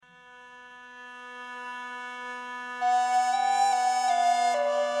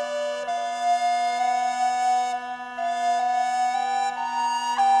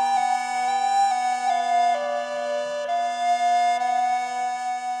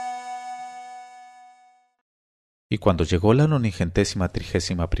Y cuando llegó la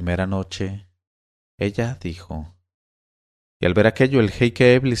 93ª noche, ella dijo: y al ver aquello el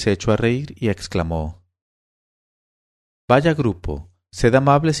jeique Eblis se echó a reír y exclamó: «Vaya grupo, sed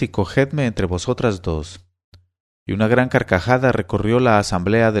amables y cogedme entre vosotras dos». Y una gran carcajada recorrió la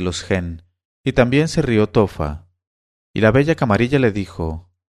asamblea de los gen, y también se rió Tofa. Y la bella Camarilla le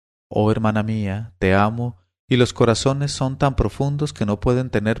dijo: «Oh hermana mía, te amo, y los corazones son tan profundos que no pueden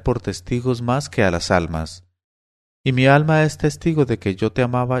tener por testigos más que a las almas. Y mi alma es testigo de que yo te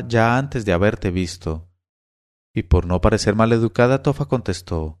amaba ya antes de haberte visto». Y por no parecer maleducada, Tofa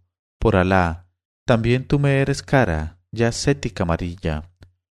contestó: «Por Alá, también tú me eres cara, ya Seti Camarilla,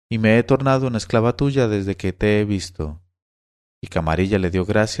 y me he tornado una esclava tuya desde que te he visto». Y Camarilla le dio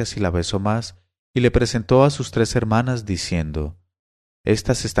gracias y la besó más, y le presentó a sus 3 hermanas, diciendo: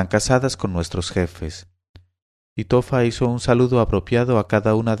 «Estas están casadas con nuestros jefes». Y Tofa hizo un saludo apropiado a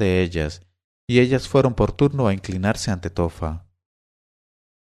cada una de ellas, y ellas fueron por turno a inclinarse ante Tofa.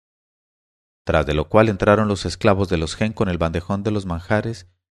 Tras de lo cual entraron los esclavos de los gen con el bandejón de los manjares,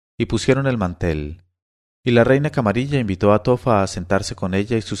 y pusieron el mantel. Y la reina Camarilla invitó a Tofa a sentarse con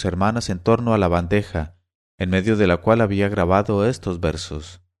ella y sus hermanas en torno a la bandeja, en medio de la cual había grabado estos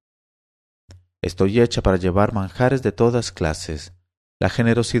versos: «Estoy hecha para llevar manjares de todas clases. La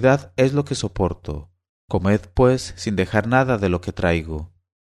generosidad es lo que soporto. Comed, pues, sin dejar nada de lo que traigo.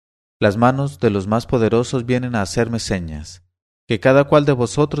 Las manos de los más poderosos vienen a hacerme señas. Que cada cual de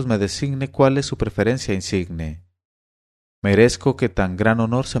vosotros me designe cuál es su preferencia insigne. Merezco que tan gran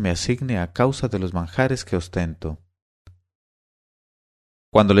honor se me asigne a causa de los manjares que ostento».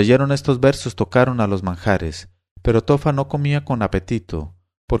 Cuando leyeron estos versos tocaron a los manjares, pero Tofa no comía con apetito,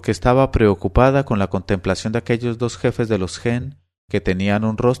 porque estaba preocupada con la contemplación de aquellos 2 jefes de los gen que tenían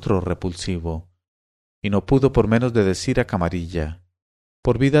un rostro repulsivo, y no pudo por menos de decir a Camarilla: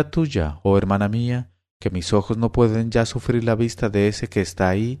 «Por vida tuya, oh hermana mía, que mis ojos no pueden ya sufrir la vista de ese que está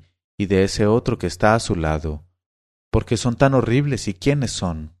ahí y de ese otro que está a su lado, porque son tan horribles y quiénes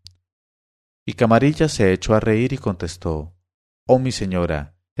son». Y Camarilla se echó a reír y contestó: «Oh mi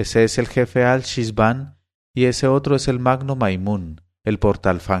señora, ese es el jefe Al-Shizban y ese otro es el magno Maimun, el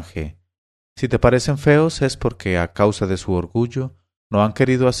portaalfanje. Si te parecen feos es porque, a causa de su orgullo, no han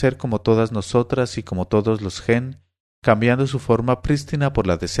querido hacer como todas nosotras y como todos los gen, cambiando su forma prístina por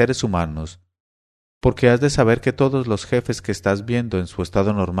la de seres humanos, porque has de saber que todos los jefes que estás viendo en su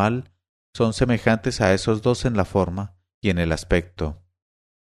estado normal son semejantes a esos 2 en la forma y en el aspecto.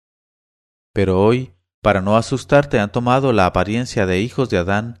 Pero hoy, para no asustarte, han tomado la apariencia de hijos de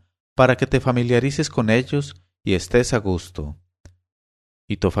Adán, para que te familiarices con ellos y estés a gusto».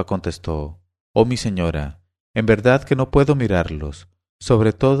 Y Tofa contestó: «Oh mi señora, en verdad que no puedo mirarlos,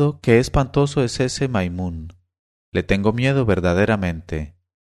 sobre todo qué espantoso es ese Maimun. Le tengo miedo verdaderamente.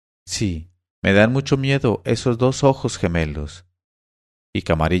 Sí, me dan mucho miedo esos 2 ojos gemelos». Y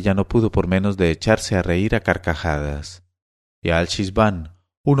Camarilla no pudo por menos de echarse a reír a carcajadas. Y Al-Shizban,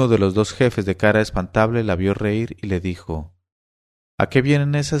 uno de los 2 jefes de cara espantable, la vio reír y le dijo: «¿A qué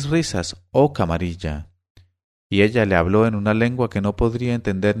vienen esas risas, oh Camarilla?». Y ella le habló en una lengua que no podría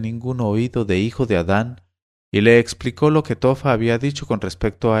entender ningún oído de hijo de Adán, y le explicó lo que Tofa había dicho con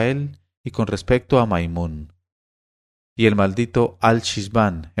respecto a él y con respecto a Maimun. Y el maldito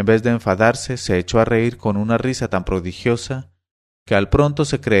Al-Shizban, en vez de enfadarse, se echó a reír con una risa tan prodigiosa que al pronto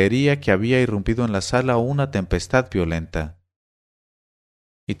se creería que había irrumpido en la sala una tempestad violenta.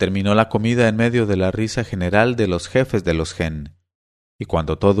 Y terminó la comida en medio de la risa general de los jefes de los gen. Y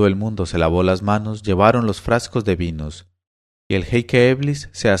cuando todo el mundo se lavó las manos, llevaron los frascos de vinos. Y el jeique Eblis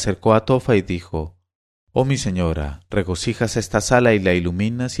se acercó a Tofa y dijo: «Oh mi señora, regocijas esta sala y la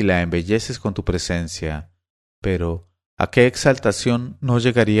iluminas y la embelleces con tu presencia. Pero, ¿a qué exaltación no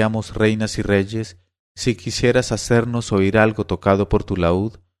llegaríamos, reinas y reyes, si quisieras hacernos oír algo tocado por tu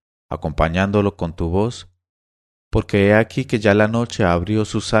laúd, acompañándolo con tu voz? Porque he aquí que ya la noche abrió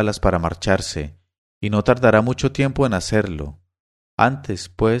sus alas para marcharse, y no tardará mucho tiempo en hacerlo. Antes,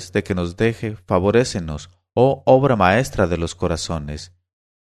 pues, de que nos deje, favorécenos, oh obra maestra de los corazones».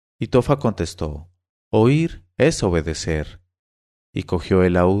 Y Tofa contestó: «Oír es obedecer». Y cogió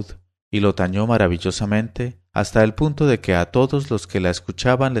el laúd y lo tañó maravillosamente, hasta el punto de que a todos los que la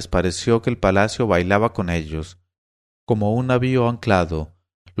escuchaban les pareció que el palacio bailaba con ellos, como un navío anclado,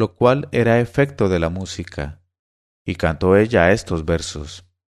 lo cual era efecto de la música. Y cantó ella estos versos: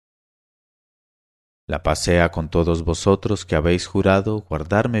 «La paz sea con todos vosotros que habéis jurado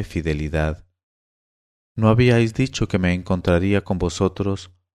guardarme fidelidad. ¿No habíais dicho que me encontraría con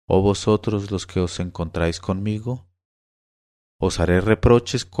vosotros, oh vosotros los que os encontráis conmigo? Os haré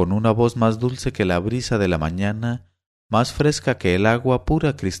reproches con una voz más dulce que la brisa de la mañana, más fresca que el agua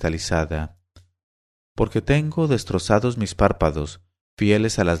pura cristalizada. porque tengo destrozados mis párpados,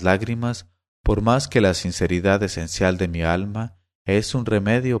 fieles a las lágrimas, por más que la sinceridad esencial de mi alma es un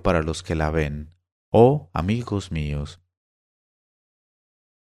remedio para los que la ven. Oh, amigos míos.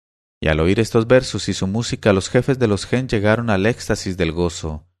 Y al oír estos versos y su música, los jefes de los gen llegaron al éxtasis del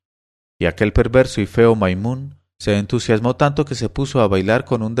gozo, y aquel perverso y feo Maimún se entusiasmó tanto que se puso a bailar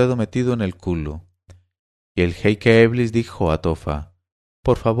con un dedo metido en el culo. Y el jeique Eblis dijo a Tofa: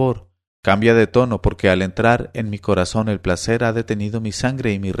 «Por favor, cambia de tono, porque al entrar en mi corazón el placer ha detenido mi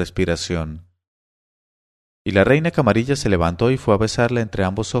sangre y mi respiración». Y la reina Camarilla se levantó y fue a besarle entre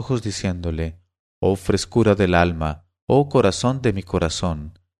ambos ojos, diciéndole: «Oh frescura del alma, oh corazón de mi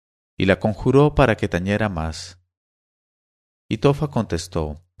corazón», y la conjuró para que tañera más. Y Tofa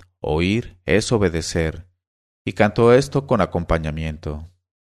contestó: «Oír es obedecer», y cantó esto con acompañamiento.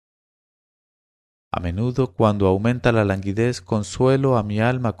 A menudo, cuando aumenta la languidez, consuelo a mi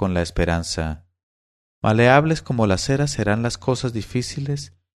alma con la esperanza. Maleables como la cera serán las cosas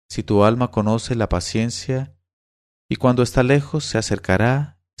difíciles, si tu alma conoce la paciencia, y cuando está lejos se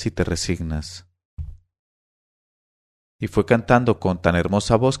acercará si te resignas. Y fue cantando con tan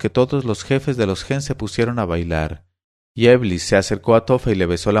hermosa voz que todos los jefes de los gen se pusieron a bailar, y Eblis se acercó a Tofa y le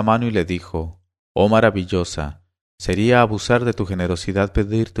besó la mano y le dijo: «Oh maravillosa, ¿sería abusar de tu generosidad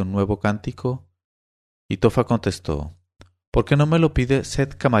pedirte un nuevo cántico?» Y Tofa contestó: «¿Por qué no me lo pide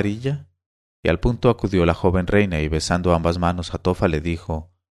Set Camarilla?» Y al punto acudió la joven reina y besando ambas manos a Tofa le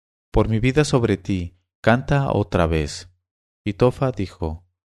dijo: «Por mi vida sobre ti, canta otra vez». Y Tofa dijo: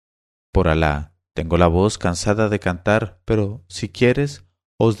 «Por Alá, tengo la voz cansada de cantar, pero si quieres,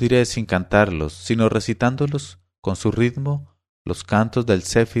 os diré sin cantarlos, sino recitándolos con su ritmo, los cantos del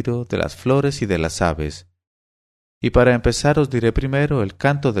céfiro, de las flores y de las aves. Y para empezar os diré primero el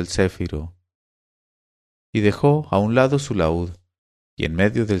canto del céfiro». Y dejó a un lado su laúd, y en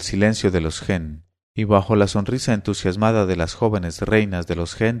medio del silencio de los gen, y bajo la sonrisa entusiasmada de las jóvenes reinas de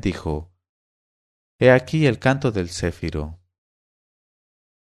los gen, dijo: «He aquí el canto del céfiro.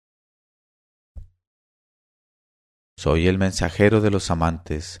 Soy el mensajero de los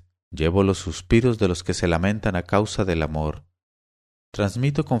amantes, llevo los suspiros de los que se lamentan a causa del amor.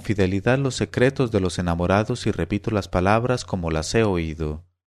 Transmito con fidelidad los secretos de los enamorados y repito las palabras como las he oído.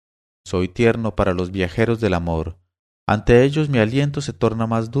 Soy tierno para los viajeros del amor. Ante ellos mi aliento se torna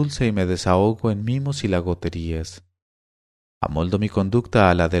más dulce y me desahogo en mimos y lagoterías. Amoldo mi conducta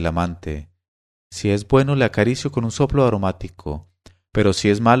a la del amante. Si es bueno le acaricio con un soplo aromático, pero si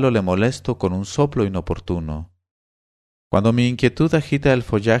es malo le molesto con un soplo inoportuno. Cuando mi inquietud agita el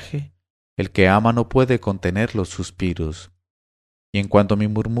follaje, el que ama no puede contener los suspiros, y en cuanto mi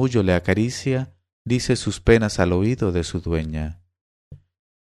murmullo le acaricia, dice sus penas al oído de su dueña.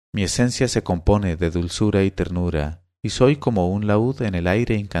 Mi esencia se compone de dulzura y ternura, y soy como un laúd en el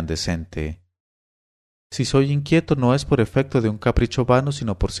aire incandescente. Si soy inquieto no es por efecto de un capricho vano,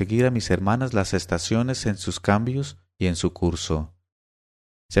 sino por seguir a mis hermanas las estaciones en sus cambios y en su curso.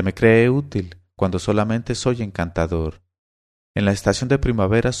 Se me cree útil cuando solamente soy encantador. En la estación de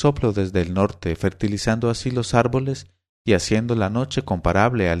primavera soplo desde el norte, fertilizando así los árboles y haciendo la noche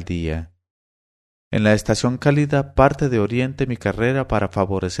comparable al día. En la estación cálida parte de oriente mi carrera para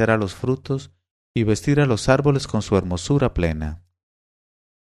favorecer a los frutos y vestir a los árboles con su hermosura plena.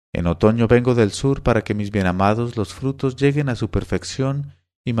 En otoño vengo del sur para que mis bienamados los frutos lleguen a su perfección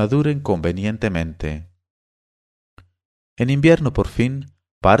y maduren convenientemente. En invierno, por fin,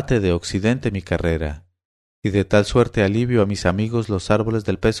 parte de occidente mi carrera, y de tal suerte alivio a mis amigos los árboles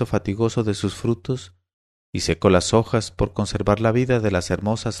del peso fatigoso de sus frutos, y seco las hojas por conservar la vida de las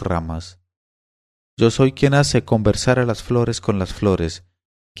hermosas ramas. Yo soy quien hace conversar a las flores con las flores,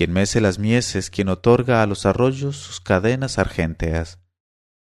 quien mece las mieses, quien otorga a los arroyos sus cadenas argénteas.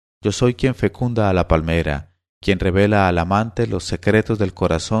 Yo soy quien fecunda a la palmera, quien revela al amante los secretos del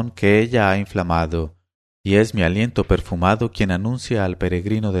corazón que ella ha inflamado, y es mi aliento perfumado quien anuncia al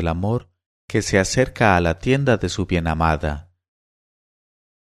peregrino del amor que se acerca a la tienda de su bienamada.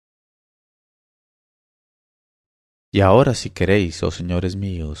 Y ahora, si queréis, oh señores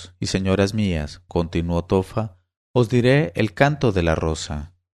míos y señoras mías, continuó Tofa, os diré el canto de la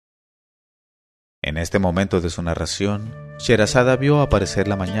rosa. En este momento de su narración, Sherazada vio aparecer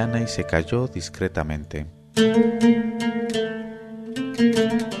la mañana y se calló discretamente.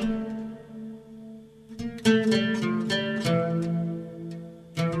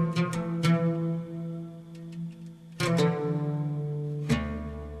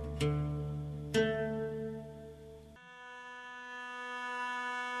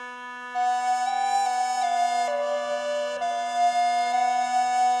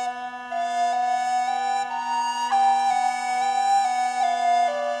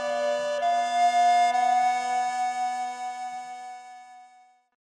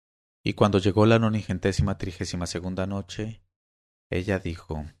 Y cuando llegó la 932ª noche, ella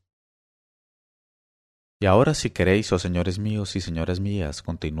dijo: Y ahora, si queréis, oh señores míos y señoras mías,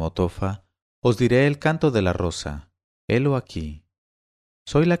 continuó Tofa, os diré el canto de la rosa. Helo aquí.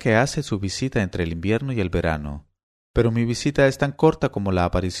 Soy la que hace su visita entre el invierno y el verano, pero mi visita es tan corta como la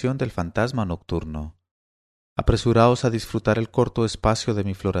aparición del fantasma nocturno. Apresuraos a disfrutar el corto espacio de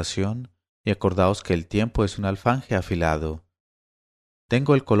mi floración y acordaos que el tiempo es un alfanje afilado.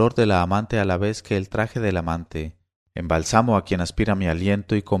 Tengo el color de la amante a la vez que el traje del amante. Embalsamo a quien aspira mi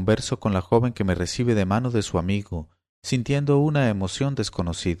aliento y converso con la joven que me recibe de mano de su amigo, sintiendo una emoción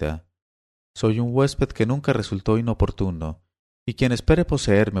desconocida. Soy un huésped que nunca resultó inoportuno, y quien espere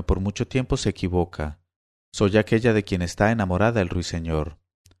poseerme por mucho tiempo se equivoca. Soy aquella de quien está enamorada el ruiseñor.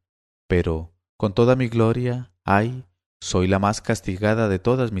 Pero, con toda mi gloria, ay, soy la más castigada de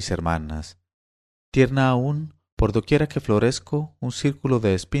todas mis hermanas. Tierna aún, por doquiera que florezco, un círculo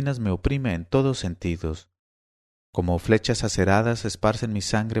de espinas me oprime en todos sentidos. Como flechas aceradas esparcen mi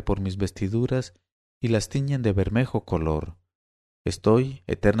sangre por mis vestiduras y las tiñen de bermejo color. Estoy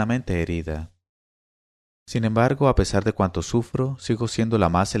eternamente herida. Sin embargo, a pesar de cuanto sufro, sigo siendo la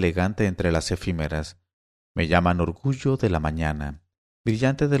más elegante entre las efímeras. Me llaman orgullo de la mañana.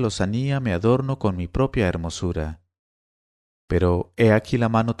 Brillante de lozanía me adorno con mi propia hermosura. Pero he aquí la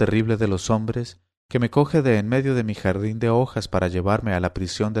mano terrible de los hombres que me coge de en medio de mi jardín de hojas para llevarme a la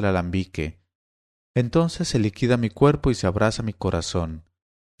prisión del alambique. Entonces se liquida mi cuerpo y se abrasa mi corazón.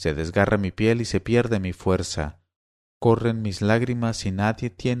 Se desgarra mi piel y se pierde mi fuerza. Corren mis lágrimas y nadie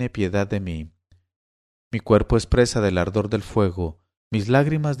tiene piedad de mí. Mi cuerpo es presa del ardor del fuego, mis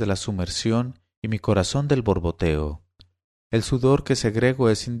lágrimas de la sumersión y mi corazón del borboteo. El sudor que segrego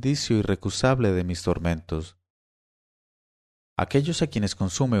es indicio irrecusable de mis tormentos. Aquellos a quienes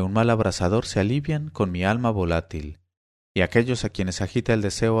consume un mal abrasador se alivian con mi alma volátil, y aquellos a quienes agita el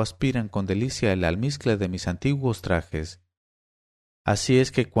deseo aspiran con delicia el almizcle de mis antiguos trajes. Así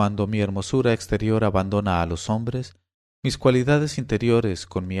es que cuando mi hermosura exterior abandona a los hombres, mis cualidades interiores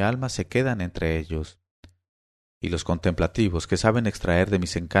con mi alma se quedan entre ellos. Y los contemplativos que saben extraer de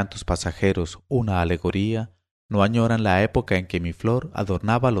mis encantos pasajeros una alegoría, no añoran la época en que mi flor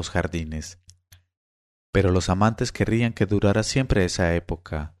adornaba los jardines. Pero los amantes querrían que durara siempre esa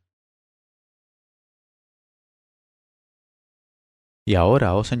época. Y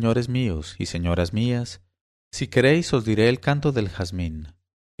ahora, oh señores míos y señoras mías, si queréis os diré el canto del jazmín.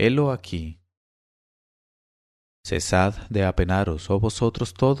 Helo aquí. Cesad de apenaros, oh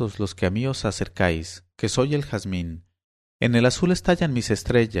vosotros todos los que a mí os acercáis, que soy el jazmín. En el azul estallan mis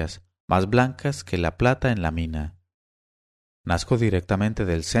estrellas, más blancas que la plata en la mina. Nazco directamente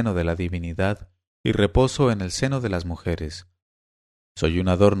del seno de la divinidad y reposo en el seno de las mujeres. Soy un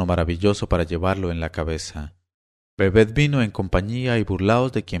adorno maravilloso para llevarlo en la cabeza. Bebed vino en compañía y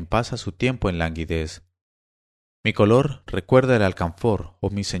burlaos de quien pasa su tiempo en languidez. Mi color recuerda el alcanfor, oh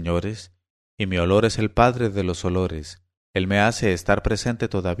mis señores, y mi olor es el padre de los olores. Él me hace estar presente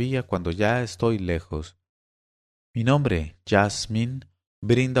todavía cuando ya estoy lejos. Mi nombre, Yasmín,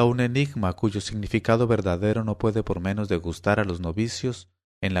 brinda un enigma cuyo significado verdadero no puede por menos de gustar a los novicios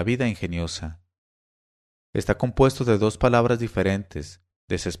en la vida ingeniosa. Está compuesto de dos palabras diferentes,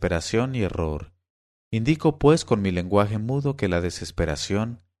 desesperación y error. Indico, pues, con mi lenguaje mudo que la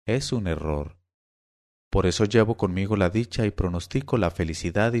desesperación es un error. Por eso llevo conmigo la dicha y pronostico la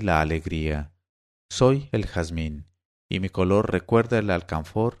felicidad y la alegría. Soy el jazmín, y mi color recuerda el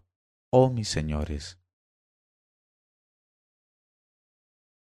alcanfor, oh mis señores.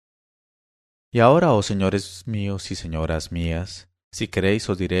 Y ahora, oh señores míos y señoras mías, si queréis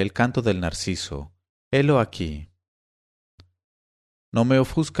os diré el canto del narciso. Helo aquí. No me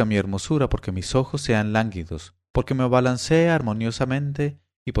ofusca mi hermosura porque mis ojos sean lánguidos, porque me balancee armoniosamente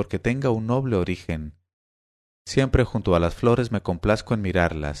y porque tenga un noble origen. Siempre junto a las flores me complazco en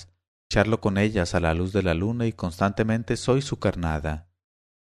mirarlas, charlo con ellas a la luz de la luna y constantemente soy su carnada.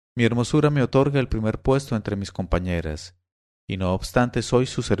 Mi hermosura me otorga el primer puesto entre mis compañeras, y no obstante soy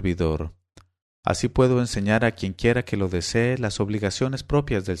su servidor. Así puedo enseñar a quien quiera que lo desee las obligaciones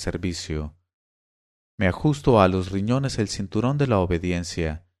propias del servicio. Me ajusto a los riñones el cinturón de la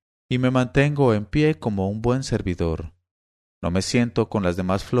obediencia, y me mantengo en pie como un buen servidor. No me siento con las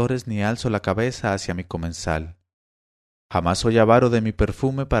demás flores ni alzo la cabeza hacia mi comensal. Jamás soy avaro de mi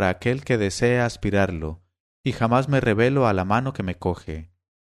perfume para aquel que desea aspirarlo, y jamás me revelo a la mano que me coge.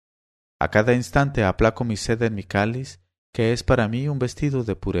 A cada instante aplaco mi sed en mi cáliz, que es para mí un vestido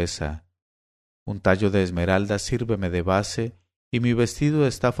de pureza. Un tallo de esmeralda sírveme de base, y mi vestido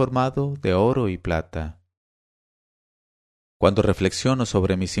está formado de oro y plata. Cuando reflexiono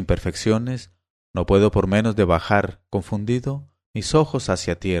sobre mis imperfecciones, no puedo por menos de bajar, confundido, mis ojos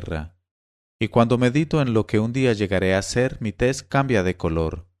hacia tierra, y cuando medito en lo que un día llegaré a ser, mi tez cambia de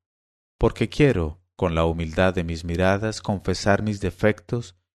color, porque quiero, con la humildad de mis miradas, confesar mis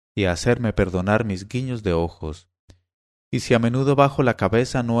defectos y hacerme perdonar mis guiños de ojos. Y si a menudo bajo la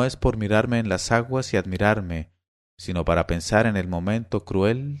cabeza no es por mirarme en las aguas y admirarme, sino para pensar en el momento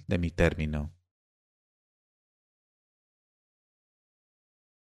cruel de mi término.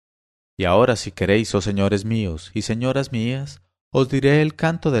 Y ahora, si queréis, oh señores míos y señoras mías, os diré el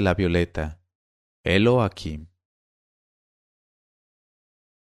canto de la violeta. Helo aquí.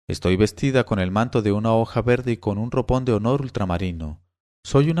 Estoy vestida con el manto de una hoja verde y con un ropón de honor ultramarino.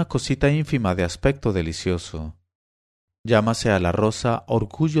 Soy una cosita ínfima de aspecto delicioso. Llámase a la rosa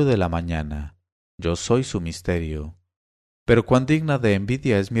orgullo de la mañana. Yo soy su misterio. Pero cuán digna de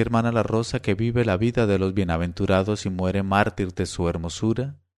envidia es mi hermana la rosa que vive la vida de los bienaventurados y muere mártir de su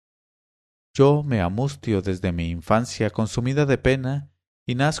hermosura. Yo me amustio desde mi infancia consumida de pena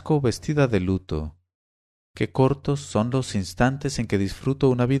y nazco vestida de luto. Qué cortos son los instantes en que disfruto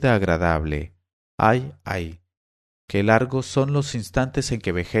una vida agradable. Ay, ay, qué largos son los instantes en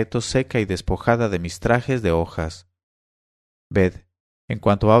que vegeto seca y despojada de mis trajes de hojas. Ved, en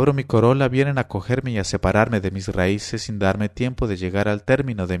cuanto abro mi corola vienen a cogerme y a separarme de mis raíces sin darme tiempo de llegar al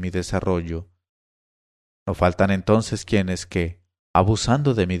término de mi desarrollo. No faltan entonces quienes que,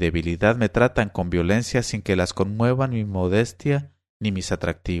 abusando de mi debilidad, me tratan con violencia sin que las conmuevan mi modestia ni mis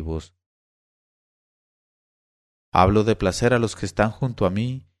atractivos. Hablo de placer a los que están junto a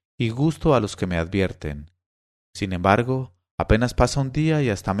mí y gusto a los que me advierten. Sin embargo, apenas pasa un día y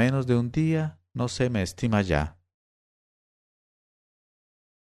hasta menos de un día no se me estima ya.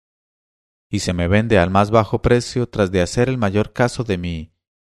 Y se me vende al más bajo precio tras de hacer el mayor caso de mí,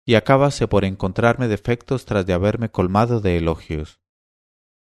 y acábase por encontrarme defectos tras de haberme colmado de elogios.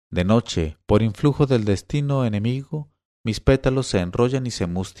 De noche, por influjo del destino enemigo, mis pétalos se enrollan y se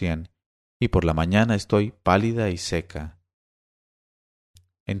mustian, y por la mañana estoy pálida y seca.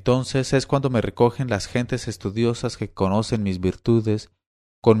 Entonces es cuando me recogen las gentes estudiosas que conocen mis virtudes,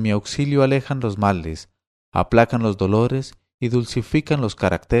 con mi auxilio alejan los males, aplacan los dolores y dulcifican los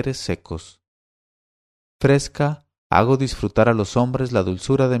caracteres secos. Fresca, hago disfrutar a los hombres la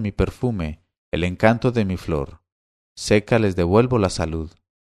dulzura de mi perfume, el encanto de mi flor. Seca les devuelvo la salud.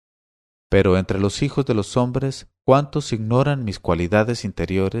 Pero entre los hijos de los hombres, ¿cuántos ignoran mis cualidades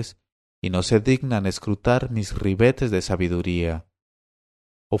interiores y no se dignan escrutar mis ribetes de sabiduría?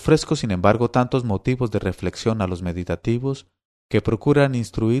 Ofrezco, sin embargo, tantos motivos de reflexión a los meditativos que procuran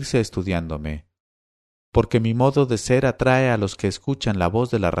instruirse estudiándome, porque mi modo de ser atrae a los que escuchan la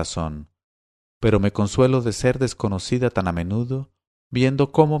voz de la razón. Pero me consuelo de ser desconocida tan a menudo,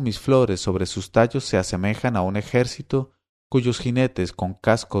 viendo cómo mis flores sobre sus tallos se asemejan a un ejército cuyos jinetes con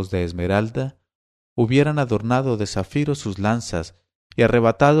cascos de esmeralda hubieran adornado de zafiro sus lanzas y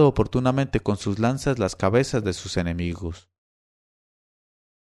arrebatado oportunamente con sus lanzas las cabezas de sus enemigos.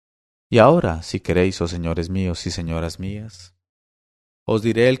 Y ahora, si queréis, oh señores míos y señoras mías, os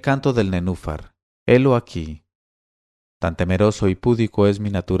diré el canto del nenúfar. Helo aquí. Tan temeroso y púdico es mi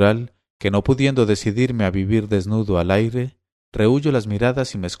natural, que no pudiendo decidirme a vivir desnudo al aire, rehuyo las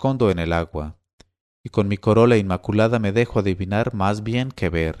miradas y me escondo en el agua, y con mi corola inmaculada me dejo adivinar más bien que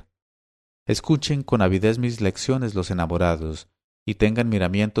ver. Escuchen con avidez mis lecciones los enamorados, y tengan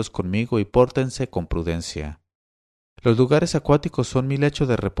miramientos conmigo y pórtense con prudencia. Los lugares acuáticos son mi lecho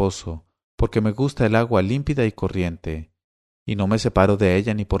de reposo, porque me gusta el agua límpida y corriente, y no me separo de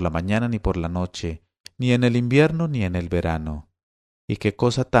ella ni por la mañana ni por la noche, ni en el invierno ni en el verano. Y qué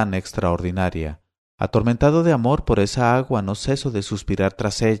cosa tan extraordinaria. Atormentado de amor por esa agua no ceso de suspirar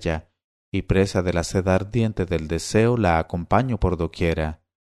tras ella, y presa de la sed ardiente del deseo la acompaño por doquiera.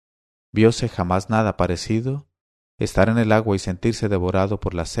 ¿Vióse jamás nada parecido? Estar en el agua y sentirse devorado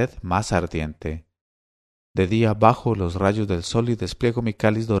por la sed más ardiente. De día bajo los rayos del sol y despliego mi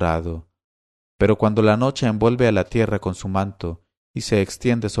cáliz dorado, pero cuando la noche envuelve a la tierra con su manto y se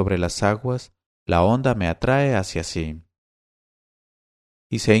extiende sobre las aguas, la onda me atrae hacia sí.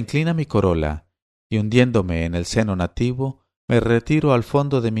 Y se inclina mi corola, y hundiéndome en el seno nativo, me retiro al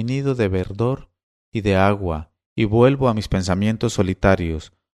fondo de mi nido de verdor y de agua, y vuelvo a mis pensamientos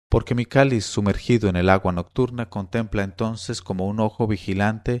solitarios, porque mi cáliz sumergido en el agua nocturna contempla entonces como un ojo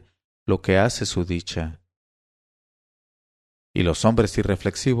vigilante lo que hace su dicha. Y los hombres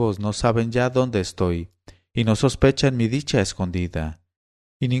irreflexivos no saben ya dónde estoy, y no sospechan mi dicha escondida,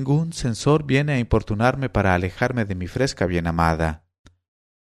 y ningún censor viene a importunarme para alejarme de mi fresca bien amada.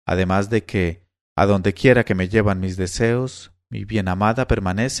 Además de que, a donde quiera que me llevan mis deseos, mi bien amada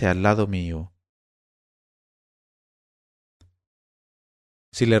permanece al lado mío.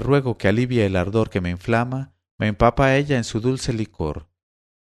 Si le ruego que alivie el ardor que me inflama, me empapa ella en su dulce licor.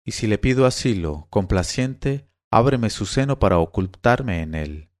 y si le pido asilo, complaciente, ábreme su seno para ocultarme en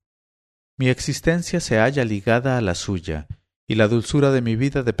él. Mi existencia se halla ligada a la suya, y la dulzura de mi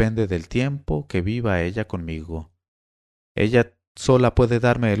vida depende del tiempo que viva ella conmigo. Ella sola puede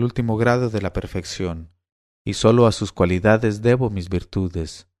darme el último grado de la perfección, y sólo a sus cualidades debo mis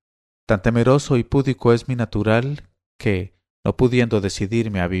virtudes. Tan temeroso y púdico es mi natural que, no pudiendo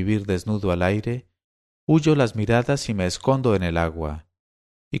decidirme a vivir desnudo al aire, huyo las miradas y me escondo en el agua,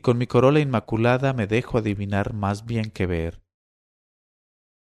 y con mi corola inmaculada me dejo adivinar más bien que ver.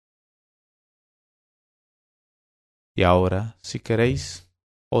 Y ahora, si queréis,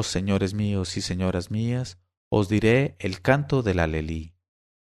 oh señores míos y señoras mías, os diré el canto del alelí.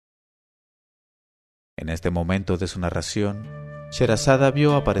 En este momento de su narración, Sherazada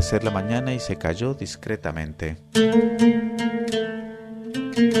vio aparecer la mañana y se calló discretamente.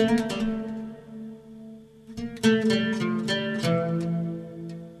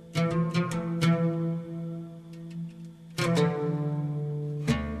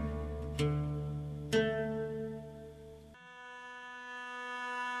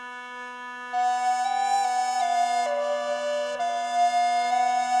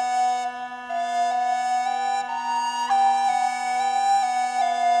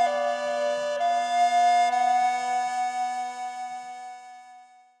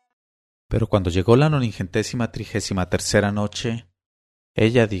 Pero cuando llegó la 933ª noche,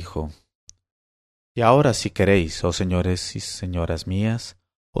 ella dijo: Y ahora, si queréis, oh señores y señoras mías,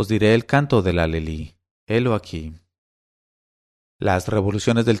 os diré el canto del alelí. Helo aquí. Las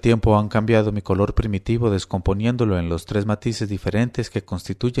revoluciones del tiempo han cambiado mi color primitivo, descomponiéndolo en los 3 matices diferentes que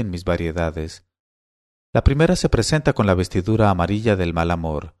constituyen mis variedades. La primera se presenta con la vestidura amarilla del mal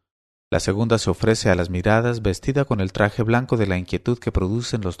amor. La segunda se ofrece a las miradas vestida con el traje blanco de la inquietud que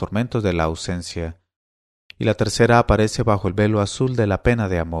producen los tormentos de la ausencia. Y la tercera aparece bajo el velo azul de la pena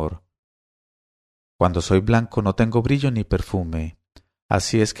de amor. Cuando soy blanco no tengo brillo ni perfume.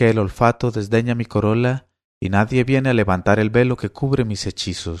 Así es que el olfato desdeña mi corola y nadie viene a levantar el velo que cubre mis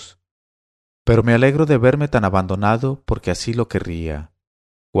hechizos. Pero me alegro de verme tan abandonado porque así lo querría.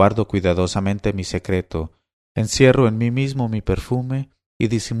 Guardo cuidadosamente mi secreto, encierro en mí mismo mi perfume y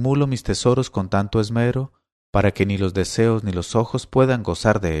disimulo mis tesoros con tanto esmero para que ni los deseos ni los ojos puedan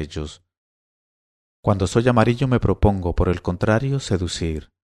gozar de ellos. Cuando soy amarillo me propongo, por el contrario,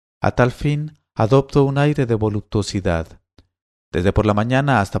 seducir. A tal fin adopto un aire de voluptuosidad. Desde por la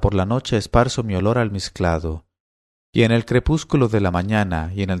mañana hasta por la noche esparzo mi olor almizclado, y en el crepúsculo de la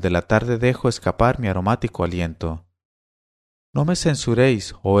mañana y en el de la tarde dejo escapar mi aromático aliento. No me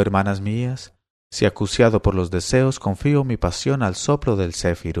censuréis, oh hermanas mías, si acuciado por los deseos confío mi pasión al soplo del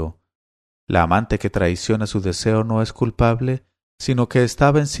céfiro. La amante que traiciona su deseo no es culpable, sino que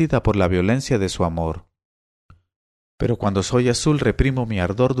está vencida por la violencia de su amor. Pero cuando soy azul reprimo mi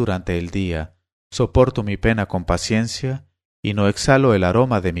ardor durante el día, soporto mi pena con paciencia y no exhalo el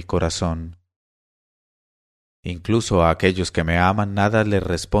aroma de mi corazón. Incluso a aquellos que me aman nada les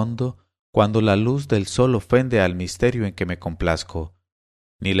respondo cuando la luz del sol ofende al misterio en que me complazco,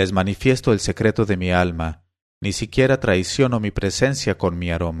 ni les manifiesto el secreto de mi alma, ni siquiera traiciono mi presencia con mi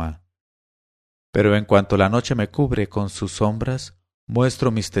aroma. Pero en cuanto la noche me cubre con sus sombras,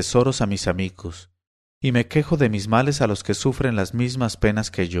 muestro mis tesoros a mis amigos, y me quejo de mis males a los que sufren las mismas penas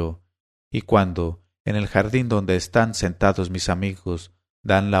que yo, y cuando, en el jardín donde están sentados mis amigos,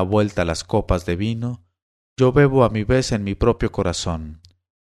 dan la vuelta las copas de vino, yo bebo a mi vez en mi propio corazón.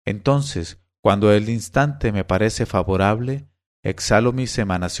 Entonces, cuando el instante me parece favorable, exhalo mis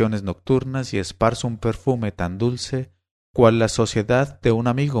emanaciones nocturnas y esparzo un perfume tan dulce cual la sociedad de un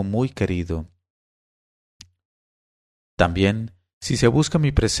amigo muy querido. También, si se busca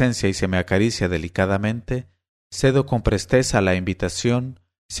mi presencia y se me acaricia delicadamente, cedo con presteza a la invitación,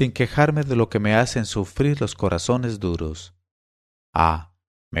 sin quejarme de lo que me hacen sufrir los corazones duros. Ah,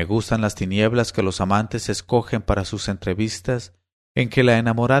 me gustan las tinieblas que los amantes escogen para sus entrevistas, en que la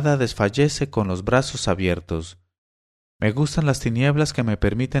enamorada desfallece con los brazos abiertos. Me gustan las tinieblas que me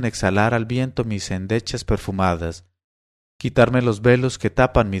permiten exhalar al viento mis endechas perfumadas, quitarme los velos que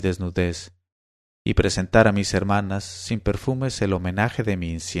tapan mi desnudez, y presentar a mis hermanas sin perfumes el homenaje de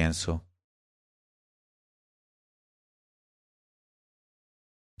mi incienso.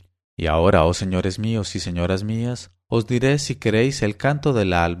 Y ahora, oh señores míos y señoras mías, os diré si queréis el canto de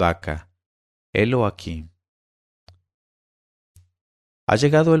la albahaca. Helo aquí. Ha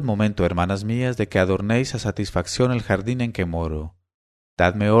llegado el momento, hermanas mías, de que adornéis a satisfacción el jardín en que moro.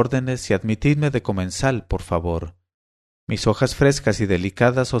 Dadme órdenes y admitidme de comensal, por favor. Mis hojas frescas y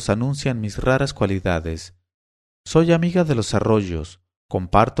delicadas os anuncian mis raras cualidades. Soy amiga de los arroyos,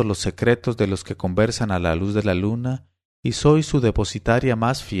 comparto los secretos de los que conversan a la luz de la luna y soy su depositaria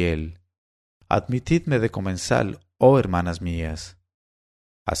más fiel. Admitidme de comensal, oh hermanas mías.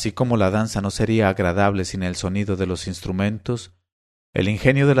 Así como la danza no sería agradable sin el sonido de los instrumentos, el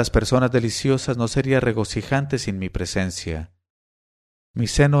ingenio de las personas deliciosas no sería regocijante sin mi presencia. Mi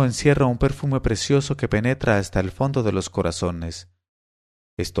seno encierra un perfume precioso que penetra hasta el fondo de los corazones.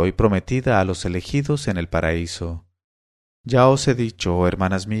 Estoy prometida a los elegidos en el paraíso. Ya os he dicho, oh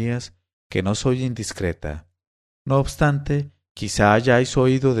hermanas mías, que no soy indiscreta. No obstante, quizá hayáis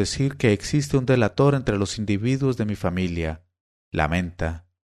oído decir que existe un delator entre los individuos de mi familia, la menta.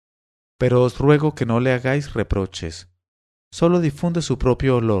 Pero os ruego que no le hagáis reproches. Sólo difunde su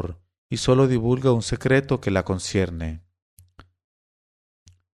propio olor y sólo divulga un secreto que la concierne.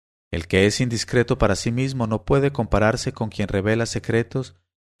 El que es indiscreto para sí mismo no puede compararse con quien revela secretos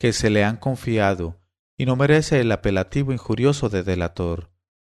que se le han confiado y no merece el apelativo injurioso de delator.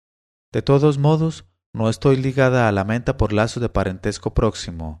 De todos modos, no estoy ligada a la menta por lazos de parentesco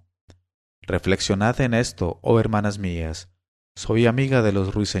próximo. Reflexionad en esto, oh hermanas mías. Soy amiga de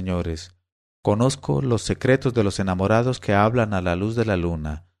los ruiseñores. Conozco los secretos de los enamorados que hablan a la luz de la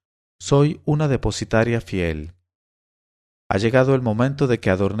luna. Soy una depositaria fiel. Ha llegado el momento de que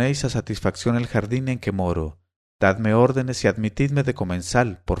adornéis a satisfacción el jardín en que moro. Dadme órdenes y admitidme de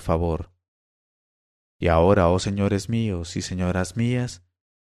comensal, por favor. Y ahora, oh señores míos y señoras mías,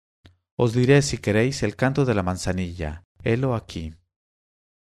 os diré, si queréis, el canto de la manzanilla. Helo aquí.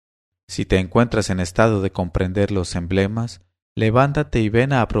 Si te encuentras en estado de comprender los emblemas, levántate y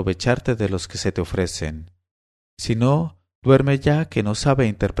ven a aprovecharte de los que se te ofrecen. Si no, duerme ya, que no sabe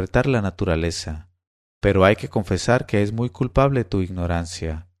interpretar la naturaleza. Pero hay que confesar que es muy culpable tu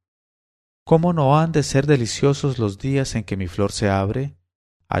ignorancia. ¿Cómo no han de ser deliciosos los días en que mi flor se abre?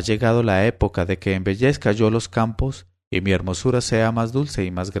 Ha llegado la época de que embellezca yo los campos y mi hermosura sea más dulce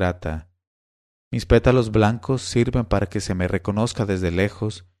y más grata. Mis pétalos blancos sirven para que se me reconozca desde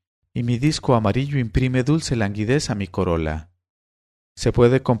lejos, y mi disco amarillo imprime dulce languidez a mi corola. Se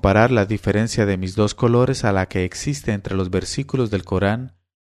puede comparar la diferencia de mis dos colores a la que existe entre los versículos del Corán,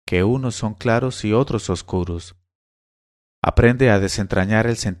 que unos son claros y otros oscuros. Aprende a desentrañar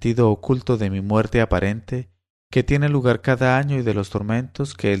el sentido oculto de mi muerte aparente, que tiene lugar cada año, y de los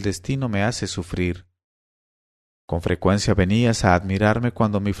tormentos que el destino me hace sufrir. Con frecuencia venías a admirarme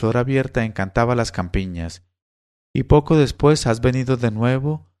cuando mi flor abierta encantaba las campiñas, y poco después has venido de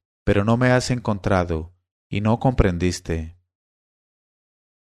nuevo, pero no me has encontrado, y no comprendiste.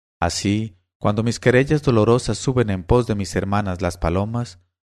 Así, cuando mis querellas dolorosas suben en pos de mis hermanas las palomas,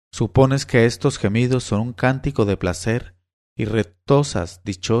 supones que estos gemidos son un cántico de placer, y retosas,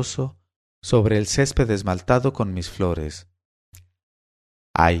 dichoso, sobre el césped esmaltado con mis flores.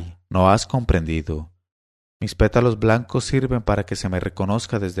 Ay, no has comprendido. Mis pétalos blancos sirven para que se me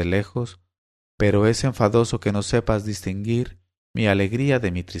reconozca desde lejos, pero es enfadoso que no sepas distinguir mi alegría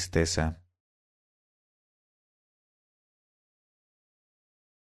de mi tristeza.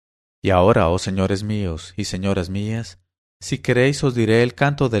 Y ahora, oh señores míos y señoras mías, si queréis os diré el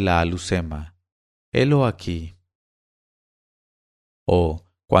canto de la alucema. Helo aquí. Oh,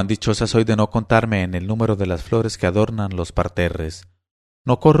 cuán dichosa soy de no contarme en el número de las flores que adornan los parterres.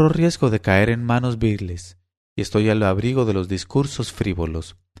 No corro riesgo de caer en manos viles, y estoy al abrigo de los discursos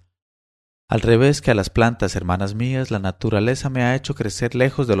frívolos. Al revés que a las plantas, hermanas mías, la naturaleza me ha hecho crecer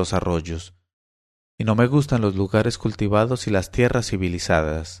lejos de los arroyos, y no me gustan los lugares cultivados y las tierras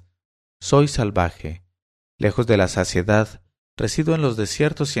civilizadas. Soy salvaje, lejos de la saciedad, resido en los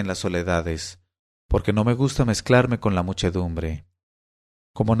desiertos y en las soledades, porque no me gusta mezclarme con la muchedumbre.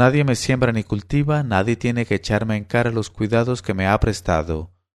 Como nadie me siembra ni cultiva, nadie tiene que echarme en cara los cuidados que me ha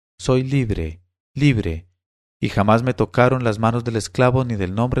prestado. Soy libre, libre, y jamás me tocaron las manos del esclavo ni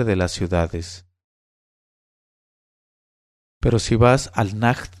del nombre de las ciudades. Pero si vas al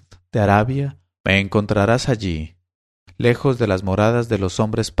Najd de Arabia, me encontrarás allí, lejos de las moradas de los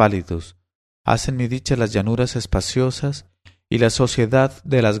hombres pálidos. Hacen mi dicha las llanuras espaciosas, y la sociedad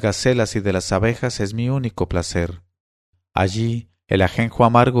de las gacelas y de las abejas es mi único placer. Allí el ajenjo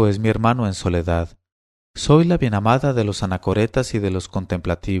amargo es mi hermano en soledad. Soy la bienamada de los anacoretas y de los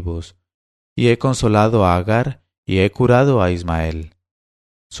contemplativos, y he consolado a Agar y he curado a Ismael.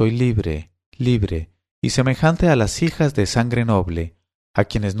 Soy libre, libre, y semejante a las hijas de sangre noble, a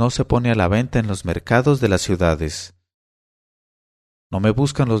quienes no se pone a la venta en los mercados de las ciudades. No me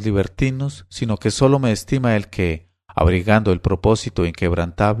buscan los libertinos, sino que sólo me estima el que, abrigando el propósito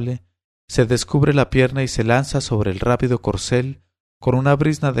inquebrantable, se descubre la pierna y se lanza sobre el rápido corcel con una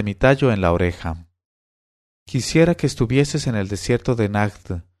brizna de mi tallo en la oreja. Quisiera que estuvieses en el desierto de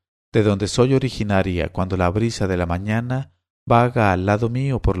Najd, de donde soy originaria, cuando la brisa de la mañana vaga al lado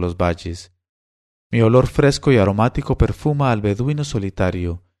mío por los valles. Mi olor fresco y aromático perfuma al beduino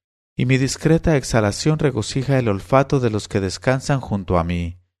solitario, y mi discreta exhalación regocija el olfato de los que descansan junto a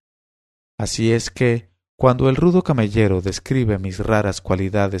mí. Así es que, cuando el rudo camellero describe mis raras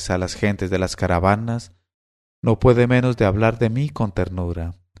cualidades a las gentes de las caravanas, no puede menos de hablar de mí con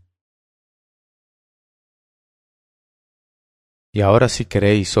ternura. Y ahora, si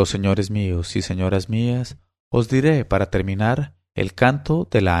queréis, oh señores míos y señoras mías, os diré, para terminar, el canto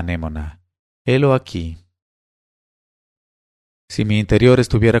de la anémona. Helo aquí. Si mi interior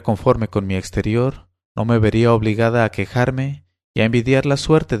estuviera conforme con mi exterior, no me vería obligada a quejarme y a envidiar la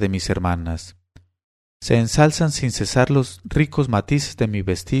suerte de mis hermanas. Se ensalzan sin cesar los ricos matices de mi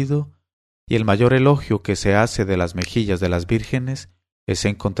vestido, y el mayor elogio que se hace de las mejillas de las vírgenes es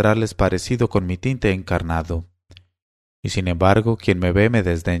encontrarles parecido con mi tinte encarnado. Y sin embargo, quien me ve me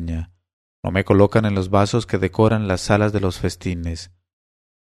desdeña. No me colocan en los vasos que decoran las salas de los festines.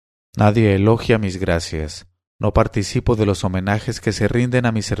 Nadie elogia mis gracias. No participo de los homenajes que se rinden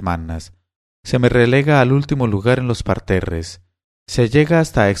a mis hermanas. Se me relega al último lugar en los parterres. Se llega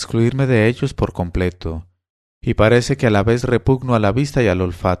hasta a excluirme de ellos por completo, y parece que a la vez repugno a la vista y al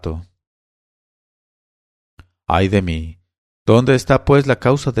olfato. ¡Ay de mí! ¿Dónde está, pues, la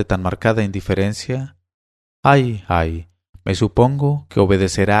causa de tan marcada indiferencia? ¡Ay, ay! Me supongo que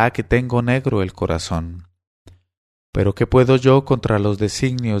obedecerá a que tengo negro el corazón. Pero ¿qué puedo yo contra los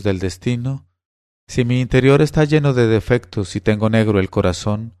designios del destino? Si mi interior está lleno de defectos y tengo negro el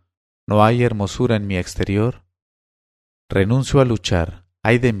corazón, ¿no hay hermosura en mi exterior? Renuncio a luchar.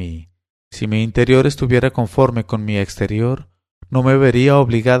 ¡Ay de mí! Si mi interior estuviera conforme con mi exterior, no me vería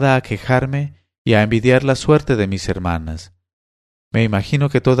obligada a quejarme y a envidiar la suerte de mis hermanas. Me imagino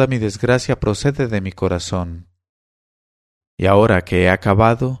que toda mi desgracia procede de mi corazón. Y ahora que he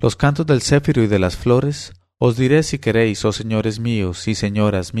acabado los cantos del céfiro y de las flores, os diré, si queréis, oh señores míos y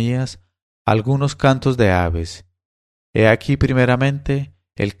señoras mías, algunos cantos de aves. He aquí primeramente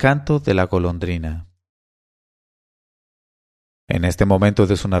el canto de la golondrina. En este momento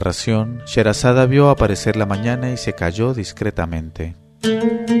de su narración, Sherazada vio aparecer la mañana y se calló discretamente.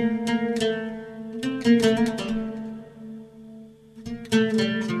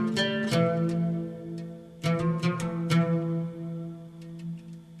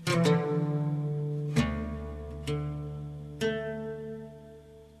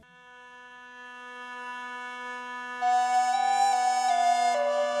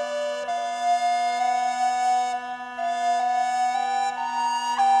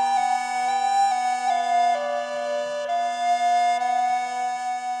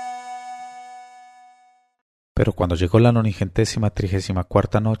 Pero cuando llegó la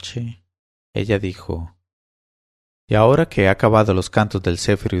 934ª noche, ella dijo: Y ahora que he acabado los cantos del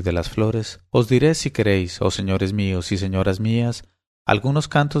céfiro y de las flores, os diré, si queréis, oh señores míos y señoras mías, algunos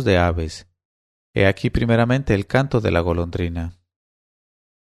cantos de aves. He aquí primeramente el canto de la golondrina.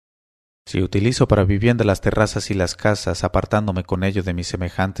 Si utilizo para vivienda las terrazas y las casas, apartándome con ello de mis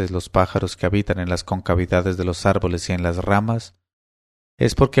semejantes los pájaros que habitan en las concavidades de los árboles y en las ramas,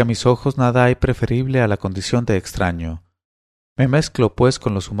 es porque a mis ojos nada hay preferible a la condición de extraño. Me mezclo, pues,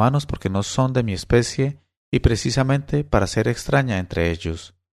 con los humanos porque no son de mi especie y precisamente para ser extraña entre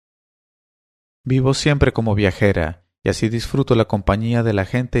ellos. Vivo siempre como viajera y así disfruto la compañía de la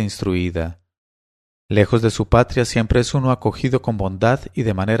gente instruida. Lejos de su patria siempre es uno acogido con bondad y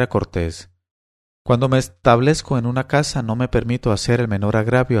de manera cortés. Cuando me establezco en una casa no me permito hacer el menor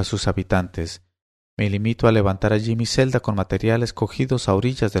agravio a sus habitantes. Me limito a levantar allí mi celda con materiales cogidos a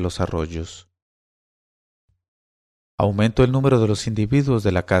orillas de los arroyos. Aumento el número de los individuos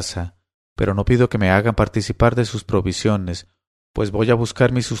de la casa, pero no pido que me hagan participar de sus provisiones, pues voy a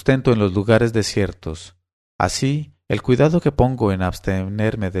buscar mi sustento en los lugares desiertos. Así, el cuidado que pongo en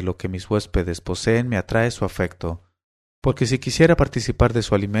abstenerme de lo que mis huéspedes poseen me atrae su afecto, porque si quisiera participar de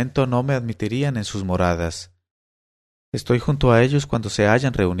su alimento no me admitirían en sus moradas. Estoy junto a ellos cuando se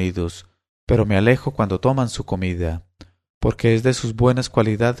hallan reunidos, pero me alejo cuando toman su comida, porque es de sus buenas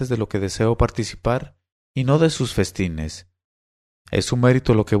cualidades de lo que deseo participar y no de sus festines. Es su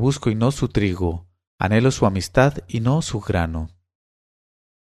mérito lo que busco y no su trigo, anhelo su amistad y no su grano.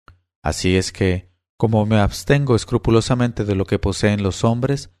 Así es que, como me abstengo escrupulosamente de lo que poseen los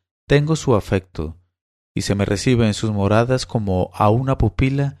hombres, tengo su afecto, y se me recibe en sus moradas como a una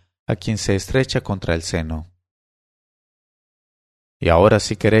pupila a quien se estrecha contra el seno. Y ahora,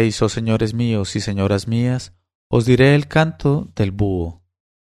 si queréis, oh señores míos y señoras mías, os diré el canto del búho.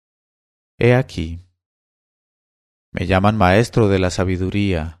 He aquí. Me llaman maestro de la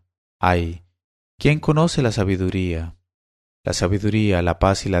sabiduría. Ay, ¿quién conoce la sabiduría? La sabiduría, la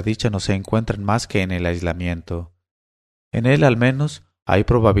paz y la dicha no se encuentran más que en el aislamiento. En él, al menos, hay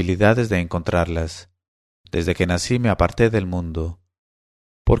probabilidades de encontrarlas. Desde que nací me aparté del mundo.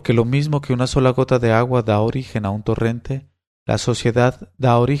 Porque lo mismo que una sola gota de agua da origen a un torrente, la sociedad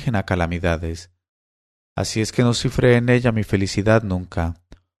da origen a calamidades. Así es que no cifré en ella mi felicidad nunca.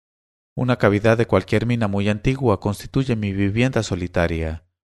 Una cavidad de cualquier mina muy antigua constituye mi vivienda solitaria.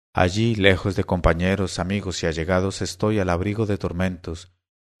 Allí, lejos de compañeros, amigos y allegados, estoy al abrigo de tormentos,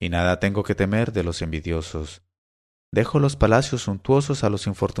 y nada tengo que temer de los envidiosos. Dejo los palacios suntuosos a los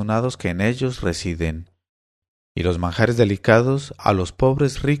infortunados que en ellos residen, y los manjares delicados a los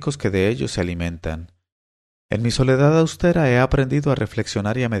pobres ricos que de ellos se alimentan. En mi soledad austera he aprendido a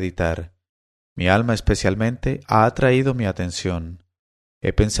reflexionar y a meditar. Mi alma especialmente ha atraído mi atención.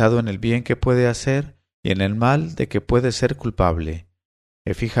 He pensado en el bien que puede hacer y en el mal de que puede ser culpable.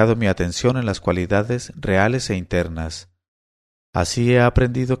 He fijado mi atención en las cualidades reales e internas. Así he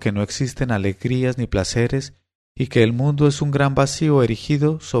aprendido que no existen alegrías ni placeres y que el mundo es un gran vacío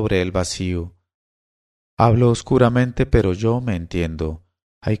erigido sobre el vacío. Hablo oscuramente, pero yo me entiendo.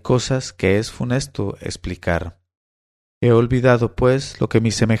 Hay cosas que es funesto explicar. He olvidado, pues, lo que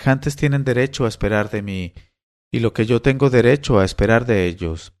mis semejantes tienen derecho a esperar de mí y lo que yo tengo derecho a esperar de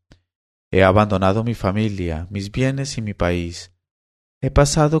ellos. He abandonado mi familia, mis bienes y mi país. He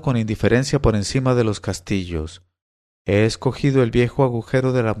pasado con indiferencia por encima de los castillos. He escogido el viejo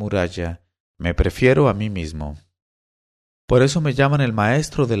agujero de la muralla. Me prefiero a mí mismo. Por eso me llaman el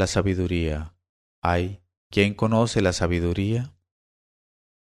maestro de la sabiduría. Ay, ¿quién conoce la sabiduría?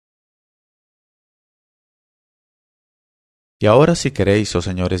 Y ahora, si queréis, oh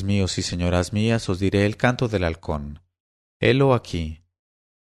señores míos y señoras mías, os diré el canto del halcón. Helo aquí.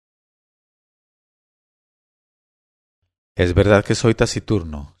 Es verdad que soy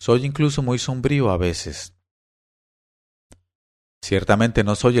taciturno, soy incluso muy sombrío a veces. Ciertamente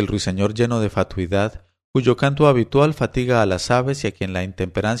no soy el ruiseñor lleno de fatuidad, cuyo canto habitual fatiga a las aves y a quien la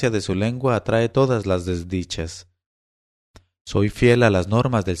intemperancia de su lengua atrae todas las desdichas. Soy fiel a las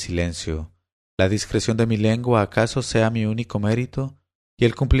normas del silencio. ¿La discreción de mi lengua acaso sea mi único mérito? ¿Y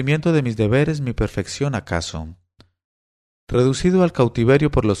el cumplimiento de mis deberes mi perfección acaso? Reducido al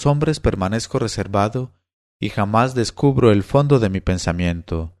cautiverio por los hombres, permanezco reservado y jamás descubro el fondo de mi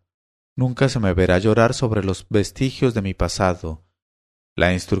pensamiento. Nunca se me verá llorar sobre los vestigios de mi pasado.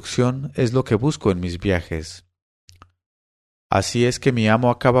 La instrucción es lo que busco en mis viajes. Así es que mi amo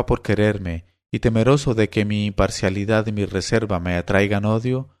acaba por quererme, y temeroso de que mi imparcialidad y mi reserva me atraigan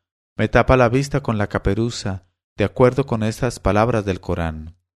odio, me tapa la vista con la caperuza, de acuerdo con estas palabras del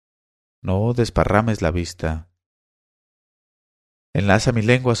Corán. No desparrames la vista. Enlaza mi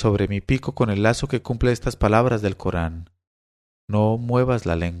lengua sobre mi pico con el lazo que cumple estas palabras del Corán. No muevas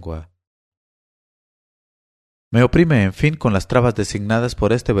la lengua. Me oprime, en fin, con las trabas designadas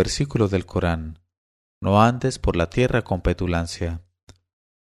por este versículo del Corán. No andes por la tierra con petulancia.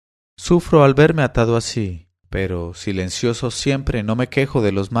 Sufro al verme atado así, pero, silencioso siempre, no me quejo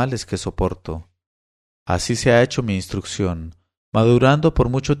de los males que soporto. Así se ha hecho mi instrucción, madurando por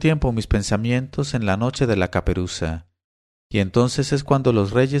mucho tiempo mis pensamientos en la noche de la caperuza, y entonces es cuando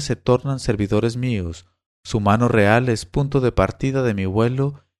los reyes se tornan servidores míos, su mano real es punto de partida de mi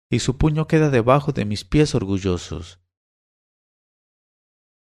vuelo, y su puño queda debajo de mis pies orgullosos.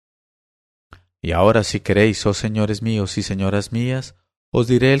 Y ahora, si queréis, oh señores míos y señoras mías, os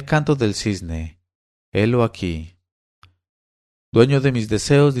diré el canto del cisne. Helo aquí. Dueño de mis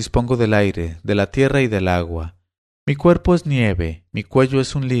deseos, dispongo del aire, de la tierra y del agua. Mi cuerpo es nieve, mi cuello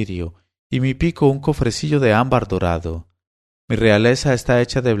es un lirio, y mi pico un cofrecillo de ámbar dorado. Mi realeza está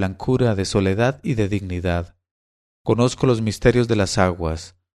hecha de blancura, de soledad y de dignidad. Conozco los misterios de las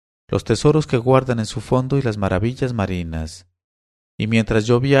aguas, los tesoros que guardan en su fondo y las maravillas marinas. Y mientras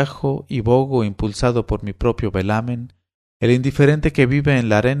yo viajo y bogo impulsado por mi propio velamen, el indiferente que vive en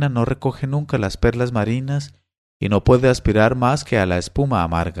la arena no recoge nunca las perlas marinas y no puede aspirar más que a la espuma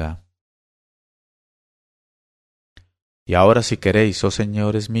amarga. Y ahora, si queréis, oh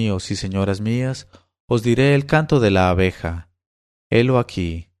señores míos y señoras mías, os diré el canto de la abeja. Helo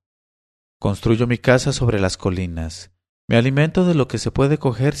aquí. Construyo mi casa sobre las colinas. Me alimento de lo que se puede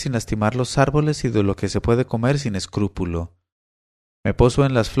coger sin lastimar los árboles y de lo que se puede comer sin escrúpulo. Me poso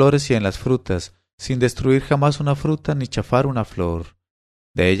en las flores y en las frutas, sin destruir jamás una fruta ni chafar una flor.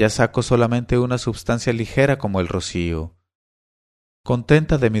 De ella saco solamente una substancia ligera como el rocío.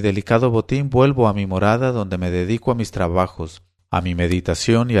 Contenta de mi delicado botín, vuelvo a mi morada donde me dedico a mis trabajos, a mi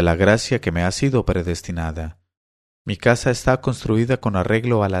meditación y a la gracia que me ha sido predestinada. Mi casa está construida con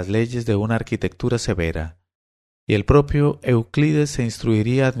arreglo a las leyes de una arquitectura severa, y el propio Euclides se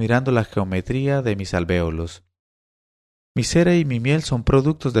instruiría admirando la geometría de mis alvéolos. Mi cera y mi miel son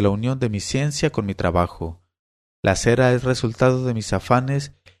productos de la unión de mi ciencia con mi trabajo. La cera es resultado de mis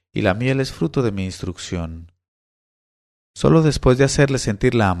afanes y la miel es fruto de mi instrucción. Solo después de hacerle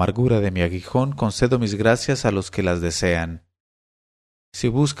sentir la amargura de mi aguijón concedo mis gracias a los que las desean. Si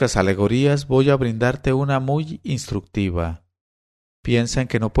buscas alegorías, voy a brindarte una muy instructiva. Piensa en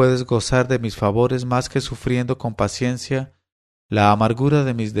que no puedes gozar de mis favores más que sufriendo con paciencia la amargura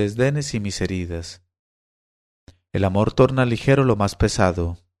de mis desdenes y mis heridas. El amor torna ligero lo más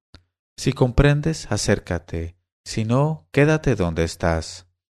pesado. Si comprendes, acércate. Si no, quédate donde estás.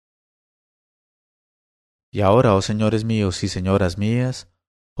 Y ahora, oh señores míos y señoras mías,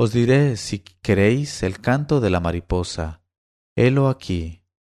 os diré, si queréis, el canto de la mariposa. Helo aquí.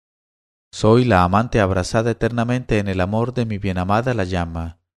 Soy la amante abrazada eternamente en el amor de mi bienamada la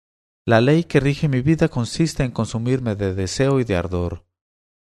llama. La ley que rige mi vida consiste en consumirme de deseo y de ardor.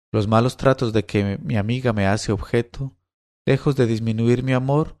 Los malos tratos de que mi amiga me hace objeto, lejos de disminuir mi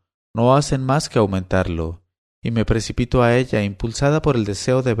amor, no hacen más que aumentarlo, y me precipito a ella impulsada por el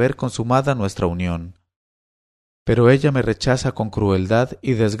deseo de ver consumada nuestra unión. Pero ella me rechaza con crueldad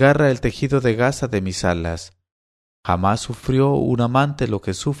y desgarra el tejido de gasa de mis alas. Jamás sufrió un amante lo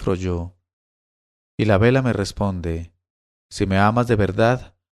que sufro yo. Y la vela me responde, si me amas de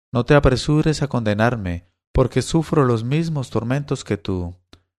verdad, no te apresures a condenarme, porque sufro los mismos tormentos que tú.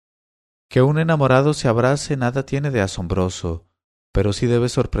 Que un enamorado se abrace nada tiene de asombroso, pero sí debe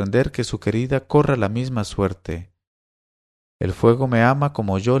sorprender que su querida corra la misma suerte. El fuego me ama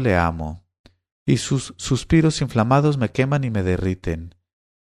como yo le amo, y sus suspiros inflamados me queman y me derriten.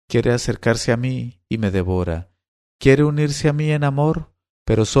 Quiere acercarse a mí y me devora. Quiere unirse a mí en amor,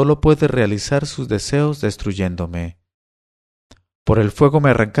 pero sólo puede realizar sus deseos destruyéndome. Por el fuego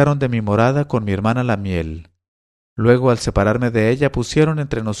me arrancaron de mi morada con mi hermana la miel. Luego, al separarme de ella, pusieron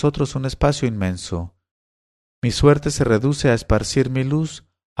entre nosotros un espacio inmenso. Mi suerte se reduce a esparcir mi luz,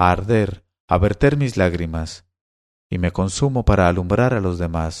 a arder, a verter mis lágrimas, y me consumo para alumbrar a los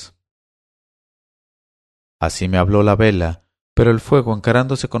demás. Así me habló la vela, pero el fuego,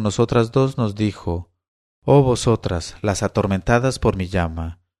 encarándose con nosotras dos, nos dijo, «Oh vosotras, las atormentadas por mi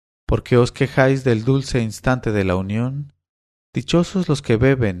llama, ¿por qué os quejáis del dulce instante de la unión? Dichosos los que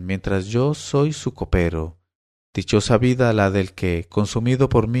beben, mientras yo soy su copero. Dichosa vida la del que, consumido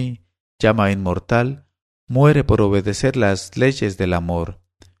por mí, llama inmortal, muere por obedecer las leyes del amor.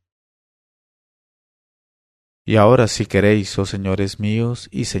 Y ahora, si queréis, oh señores míos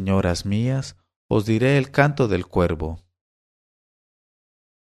y señoras mías, os diré el canto del cuervo».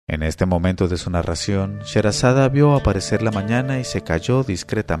 En este momento de su narración, Sherazada vio aparecer la mañana y se calló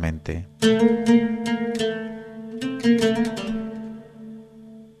discretamente.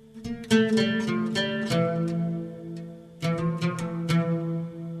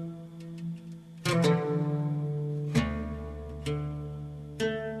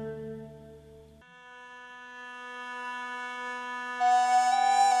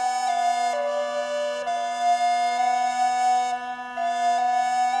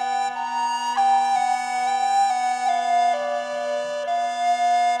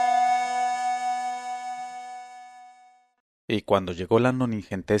 Y cuando llegó la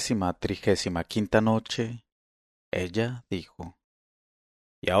 935ª noche, ella dijo,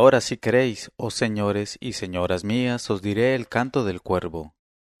 «Y ahora si queréis, oh señores y señoras mías, os diré el canto del cuervo.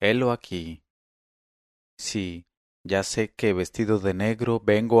 Helo aquí. Sí, ya sé que vestido de negro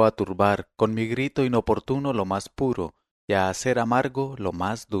vengo a turbar con mi grito inoportuno lo más puro y a hacer amargo lo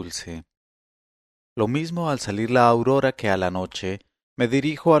más dulce. Lo mismo al salir la aurora que a la noche, me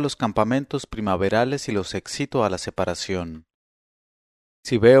dirijo a los campamentos primaverales y los excito a la separación.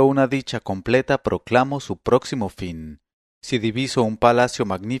 Si veo una dicha completa, proclamo su próximo fin. Si diviso un palacio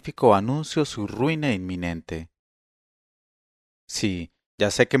magnífico, anuncio su ruina inminente. Sí, ya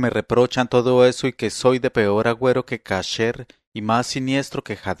sé que me reprochan todo eso y que soy de peor agüero que Kasher y más siniestro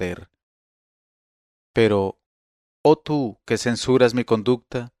que Jader. Pero, oh tú, que censuras mi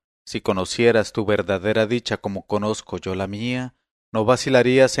conducta, si conocieras tu verdadera dicha como conozco yo la mía, no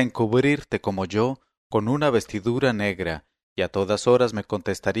vacilarías en cubrirte como yo con una vestidura negra, y a todas horas me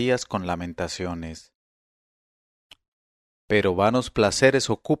contestarías con lamentaciones. Pero vanos placeres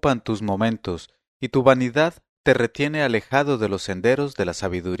ocupan tus momentos, y tu vanidad te retiene alejado de los senderos de la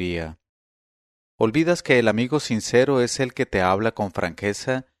sabiduría. Olvidas que el amigo sincero es el que te habla con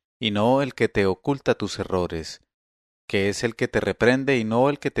franqueza y no el que te oculta tus errores, que es el que te reprende y no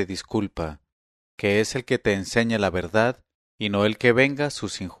el que te disculpa, que es el que te enseña la verdad y no el que venga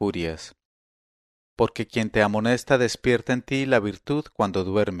sus injurias. Porque quien te amonesta despierta en ti la virtud cuando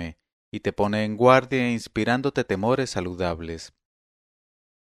duerme, y te pone en guardia inspirándote temores saludables.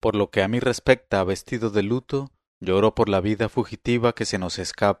 Por lo que a mí respecta, vestido de luto, lloro por la vida fugitiva que se nos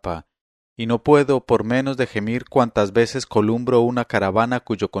escapa, y no puedo por menos de gemir cuantas veces columbro una caravana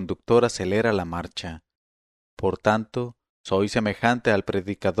cuyo conductor acelera la marcha. Por tanto, soy semejante al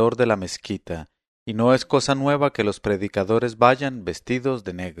predicador de la mezquita, y no es cosa nueva que los predicadores vayan vestidos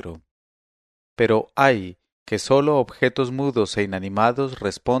de negro. Pero ay, que sólo objetos mudos e inanimados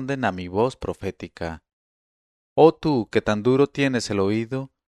responden a mi voz profética. Oh tú, que tan duro tienes el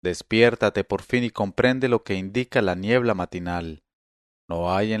oído, despiértate por fin y comprende lo que indica la niebla matinal.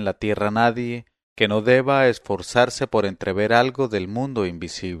 No hay en la tierra nadie que no deba esforzarse por entrever algo del mundo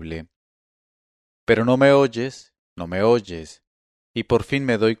invisible. Pero no me oyes, no me oyes, y por fin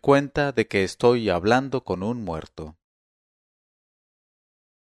me doy cuenta de que estoy hablando con un muerto.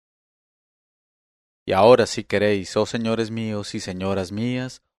 Y ahora, si queréis, oh señores míos y señoras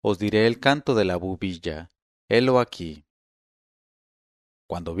mías, os diré el canto de la bubilla. Helo aquí.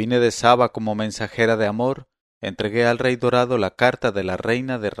 Cuando vine de Saba como mensajera de amor, entregué al rey dorado la carta de la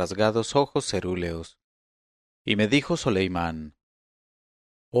reina de rasgados ojos cerúleos. Y me dijo Soleimán: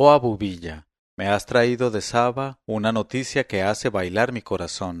 Oh Abubilla, me has traído de Saba una noticia que hace bailar mi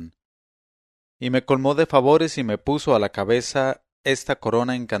corazón. Y me colmó de favores y me puso a la cabeza esta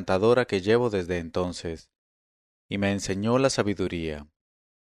corona encantadora que llevo desde entonces, y me enseñó la sabiduría.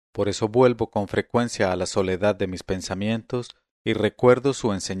 Por eso vuelvo con frecuencia a la soledad de mis pensamientos y recuerdo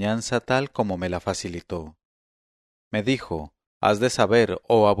su enseñanza tal como me la facilitó. Me dijo: has de saber,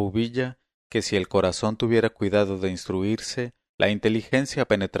 oh Abubilla, que si el corazón tuviera cuidado de instruirse, la inteligencia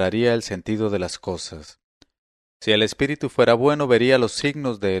penetraría el sentido de las cosas. Si el espíritu fuera bueno, vería los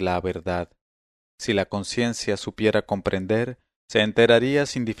signos de la verdad. Si la conciencia supiera comprender, se enteraría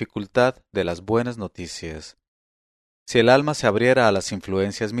sin dificultad de las buenas noticias. Si el alma se abriera a las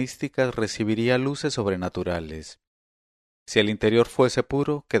influencias místicas, recibiría luces sobrenaturales. Si el interior fuese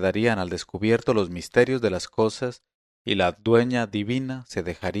puro, quedarían al descubierto los misterios de las cosas y la dueña divina se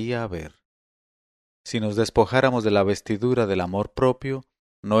dejaría ver. Si nos despojáramos de la vestidura del amor propio,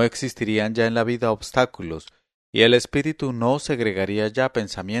 no existirían ya en la vida obstáculos, y el espíritu no segregaría ya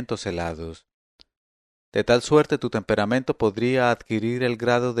pensamientos helados. De tal suerte tu temperamento podría adquirir el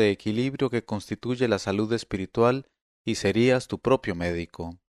grado de equilibrio que constituye la salud espiritual y serías tu propio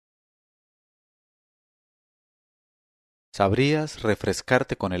médico. Sabrías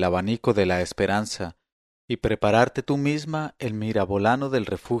refrescarte con el abanico de la esperanza y prepararte tú misma el mirabolano del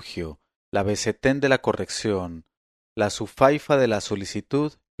refugio, la besetén de la corrección, la sufaifa de la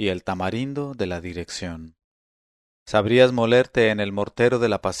solicitud y el tamarindo de la dirección. Sabrías molerte en el mortero de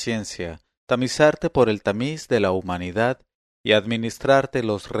la paciencia, tamizarte por el tamiz de la humanidad y administrarte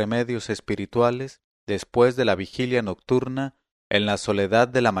los remedios espirituales después de la vigilia nocturna en la soledad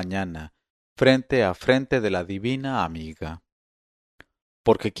de la mañana, frente a frente de la divina amiga.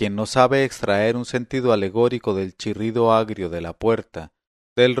 Porque quien no sabe extraer un sentido alegórico del chirrido agrio de la puerta,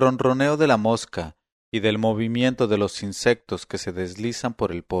 del ronroneo de la mosca y del movimiento de los insectos que se deslizan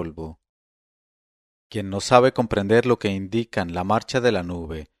por el polvo, quien no sabe comprender lo que indican la marcha de la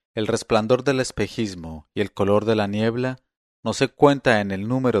nube, el resplandor del espejismo y el color de la niebla, no se cuenta en el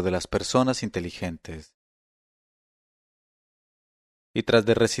número de las personas inteligentes. Y tras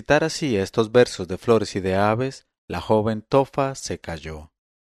de recitar así estos versos de flores y de aves, la joven Tofa se calló.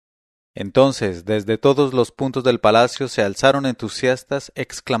 Entonces, desde todos los puntos del palacio se alzaron entusiastas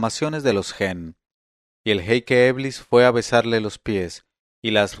exclamaciones de los gen, y el jeique Eblis fue a besarle los pies,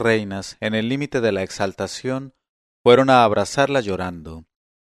 y las reinas, en el límite de la exaltación, fueron a abrazarla llorando,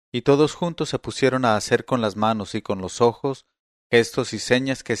 y todos juntos se pusieron a hacer con las manos y con los ojos gestos y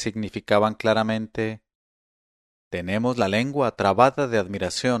señas que significaban claramente: tenemos la lengua trabada de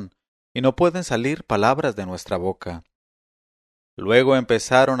admiración, y no pueden salir palabras de nuestra boca. Luego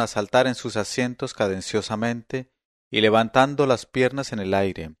empezaron a saltar en sus asientos cadenciosamente y levantando las piernas en el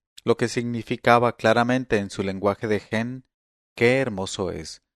aire, lo que significaba claramente en su lenguaje de gen: ¡qué hermoso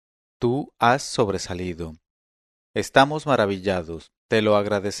es! Tú has sobresalido. Estamos maravillados, te lo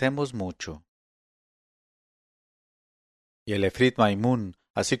agradecemos mucho. Y el efrit Maimun,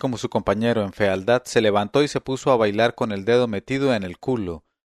 así como su compañero en fealdad, se levantó y se puso a bailar con el dedo metido en el culo,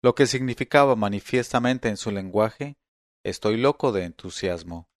 lo que significaba manifiestamente en su lenguaje: estoy loco de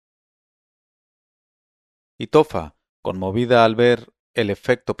entusiasmo. Y Tofa, conmovida al ver el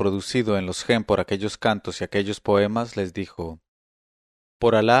efecto producido en los gen por aquellos cantos y aquellos poemas, les dijo: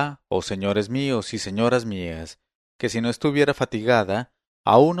 por Alá, oh señores míos y señoras mías, que si no estuviera fatigada,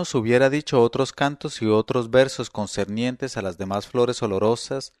 aún os hubiera dicho otros cantos y otros versos concernientes a las demás flores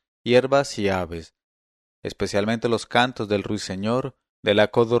olorosas, hierbas y aves, especialmente los cantos del ruiseñor, de la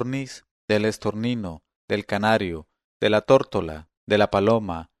codorniz, del estornino, del canario, de la tórtola, de la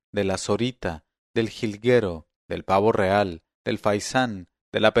paloma, de la zorita, del jilguero, del pavo real, del faisán,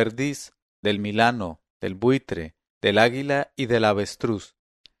 de la perdiz, del milano, del buitre, del águila y del avestruz,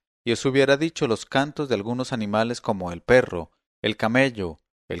 y os hubiera dicho los cantos de algunos animales como el perro, el camello,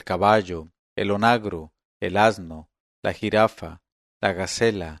 el caballo, el onagro, el asno, la jirafa, la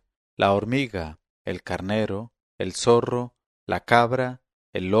gacela, la hormiga, el carnero, el zorro, la cabra,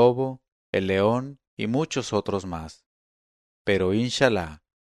 el lobo, el león y muchos otros más. Pero inshallah,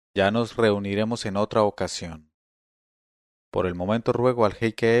 ya nos reuniremos en otra ocasión. Por el momento ruego al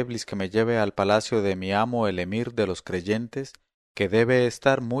jeique Eblis que me lleve al palacio de mi amo el emir de los creyentes, que debe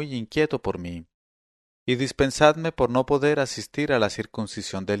estar muy inquieto por mí, y dispensadme por no poder asistir a la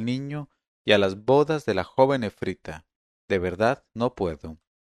circuncisión del niño y a las bodas de la joven Efrita. De verdad no puedo.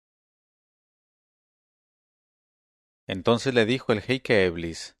 Entonces le dijo el jeique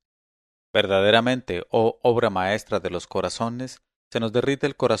Eblis: verdaderamente, oh obra maestra de los corazones, se nos derrite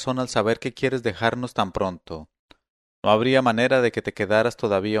el corazón al saber que quieres dejarnos tan pronto. ¿No habría manera de que te quedaras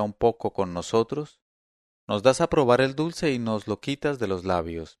todavía un poco con nosotros? Nos das a probar el dulce y nos lo quitas de los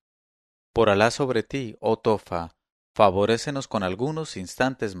labios. Por Alá sobre ti, oh Tofa, favorécenos con algunos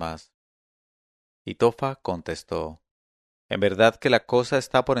instantes más. Y Tofa contestó: en verdad que la cosa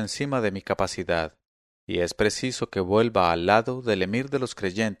está por encima de mi capacidad, y es preciso que vuelva al lado del emir de los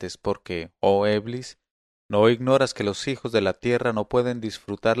creyentes porque, oh Eblis, ¿no ignoras que los hijos de la tierra no pueden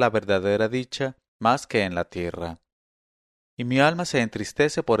disfrutar la verdadera dicha más que en la tierra? Y mi alma se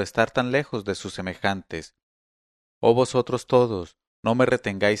entristece por estar tan lejos de sus semejantes. Oh vosotros todos, no me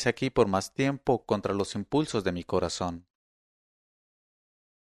retengáis aquí por más tiempo contra los impulsos de mi corazón.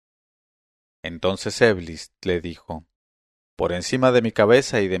 Entonces Eblis le dijo: por encima de mi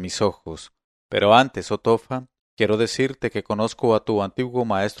cabeza y de mis ojos, pero antes, oh Tofa, quiero decirte que conozco a tu antiguo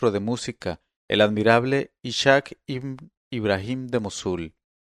maestro de música, el admirable Ishaq ibn Ibrahim de Mosul.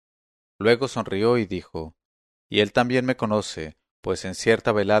 Luego sonrió y dijo: y él también me conoce, pues en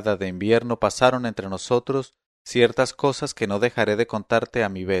cierta velada de invierno pasaron entre nosotros ciertas cosas que no dejaré de contarte a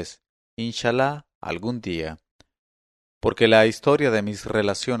mi vez, inshallah, algún día, porque la historia de mis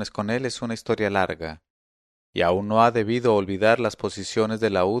relaciones con él es una historia larga, y aún no ha debido olvidar las posiciones de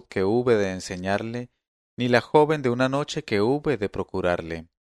laúd que hube de enseñarle, ni la joven de una noche que hube de procurarle.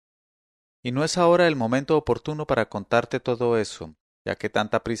 Y no es ahora el momento oportuno para contarte todo eso, ya que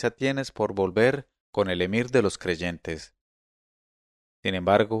tanta prisa tienes por volver con el emir de los creyentes. Sin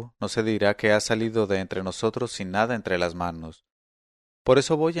embargo, no se dirá que has salido de entre nosotros sin nada entre las manos. Por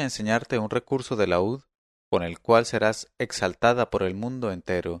eso voy a enseñarte un recurso de laúd, con el cual serás exaltada por el mundo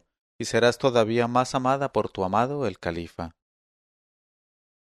entero, y serás todavía más amada por tu amado el califa.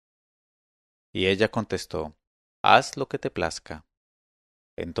 Y ella contestó: haz lo que te plazca.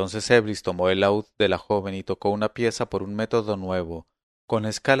 Entonces Eblis tomó el laúd de la joven y tocó una pieza por un método nuevo, con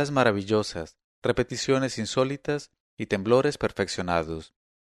escalas maravillosas, repeticiones insólitas y temblores perfeccionados.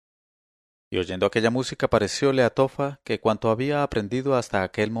 Y oyendo aquella música parecióle a Tofa que cuanto había aprendido hasta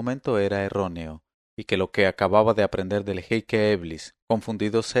aquel momento era erróneo, y que lo que acababa de aprender del jeique Eblis,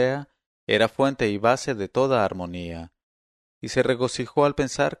 confundido sea, era fuente y base de toda armonía, y se regocijó al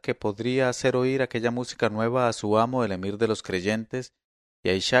pensar que podría hacer oír aquella música nueva a su amo el emir de los creyentes y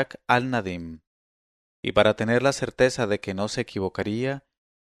a Ishaq al-Nadim. Y para tener la certeza de que no se equivocaría,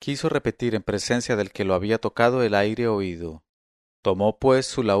 quiso repetir en presencia del que lo había tocado el aire oído. Tomó pues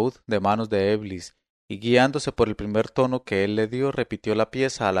su laúd de manos de Eblis, y guiándose por el primer tono que él le dio, repitió la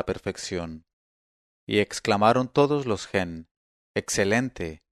pieza a la perfección. Y exclamaron todos los gen: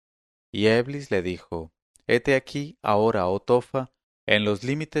 ¡excelente! Y Eblis le dijo: hete aquí ahora, oh Tofa, en los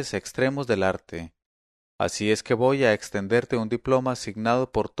límites extremos del arte. Así es que voy a extenderte un diploma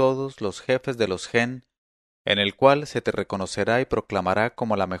asignado por todos los jefes de los gen, en el cual se te reconocerá y proclamará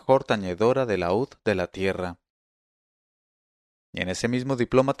como la mejor tañedora de laúd de la tierra. Y en ese mismo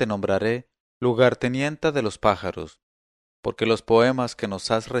diploma te nombraré lugartenienta de los pájaros, porque los poemas que nos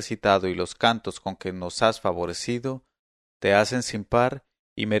has recitado y los cantos con que nos has favorecido te hacen sin par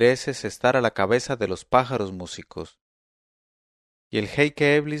y mereces estar a la cabeza de los pájaros músicos. Y el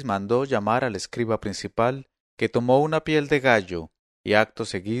jeique Eblis mandó llamar al escriba principal, que tomó una piel de gallo y acto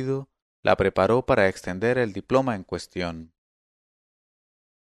seguido la preparó para extender el diploma en cuestión.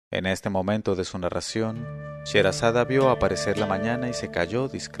 En este momento de su narración, Sherazada vio aparecer la mañana y se calló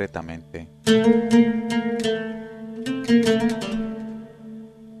discretamente.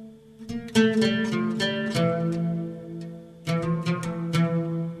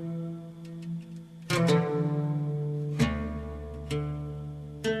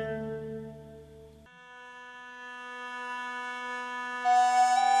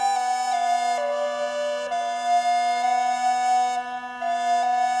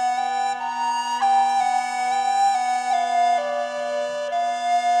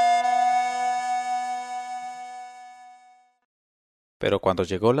 Pero cuando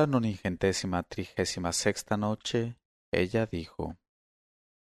llegó la 936ª noche, ella dijo: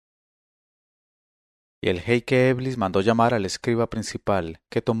 Y el jeique Eblis mandó llamar al escriba principal,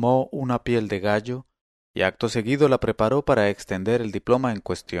 que tomó una piel de gallo, y acto seguido la preparó para extender el diploma en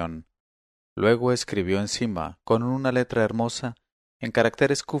cuestión. Luego escribió encima, con una letra hermosa, en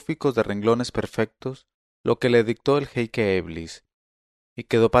caracteres cúficos de renglones perfectos, lo que le dictó el jeique Eblis, y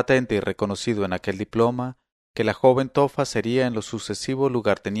quedó patente y reconocido en aquel diploma que la joven Tofa sería en lo sucesivo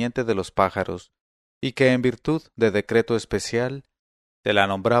lugarteniente de los pájaros, y que en virtud de decreto especial se la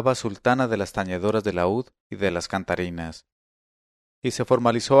nombraba sultana de las tañedoras de laúd y de las cantarinas. Y se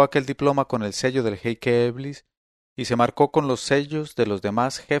formalizó aquel diploma con el sello del jeique Eblis, y se marcó con los sellos de los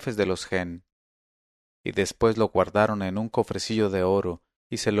demás jefes de los gen. Y después lo guardaron en un cofrecillo de oro,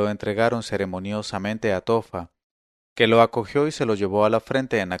 y se lo entregaron ceremoniosamente a Tofa, que lo acogió y se lo llevó a la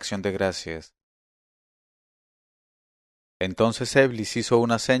frente en acción de gracias. Entonces Eblis hizo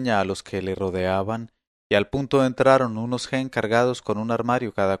una seña a los que le rodeaban, y al punto entraron unos gen cargados con un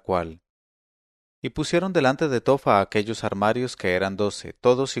armario cada cual. Y pusieron delante de Tofa aquellos armarios que eran 12,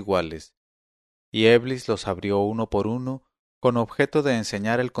 todos iguales. Y Eblis los abrió uno por uno, con objeto de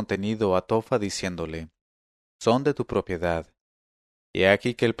enseñar el contenido a Tofa, diciéndole: Son de tu propiedad. Y he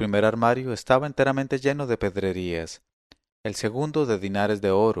aquí que el primer armario estaba enteramente lleno de pedrerías, el segundo de dinares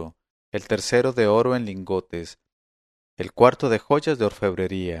de oro, el tercero de oro en lingotes, el cuarto de joyas de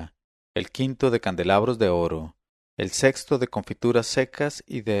orfebrería, el quinto de candelabros de oro, el sexto de confituras secas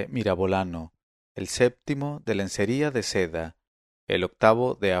y de mirabolano, el séptimo de lencería de seda, el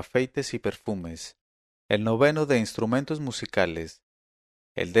octavo de afeites y perfumes, el noveno de instrumentos musicales,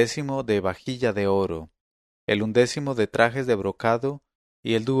 el décimo de vajilla de oro, el undécimo de trajes de brocado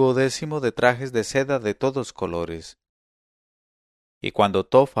y el duodécimo de trajes de seda de todos colores. Y cuando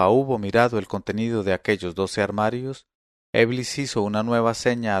Tofa hubo mirado el contenido de aquellos 12 armarios, Eblis hizo una nueva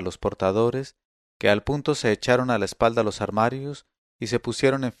seña a los portadores, que al punto se echaron a la espalda los armarios y se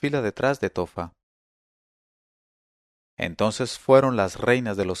pusieron en fila detrás de Tofa. Entonces fueron las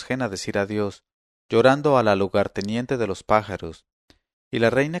reinas de los gen a decir adiós, llorando a la lugarteniente de los pájaros, y la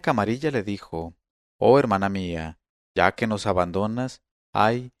reina Camarilla le dijo: Oh hermana mía, ya que nos abandonas,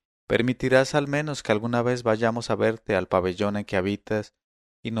 ay, permitirás al menos que alguna vez vayamos a verte al pabellón en que habitas,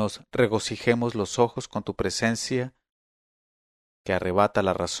 y nos regocijemos los ojos con tu presencia, que arrebata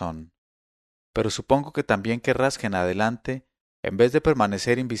la razón. Pero supongo que también querrás que en adelante, en vez de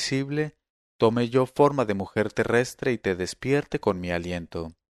permanecer invisible, tome yo forma de mujer terrestre y te despierte con mi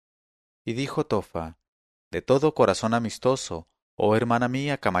aliento. Y dijo Tofa: De todo corazón amistoso, oh hermana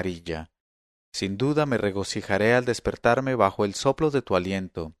mía Camarilla, sin duda me regocijaré al despertarme bajo el soplo de tu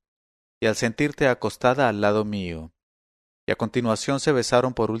aliento, y al sentirte acostada al lado mío. Y a continuación se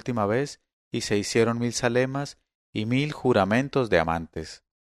besaron por última vez, y se hicieron 1000 zalemas y 1000 juramentos de amantes.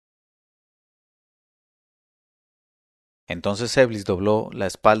 Entonces Eblis dobló la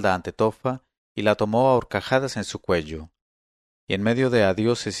espalda ante Tofa, y la tomó a horcajadas en su cuello, y en medio de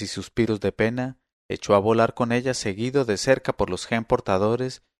adioses y suspiros de pena, echó a volar con ella seguido de cerca por los gen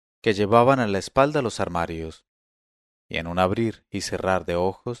portadores que llevaban a la espalda los armarios. Y en un abrir y cerrar de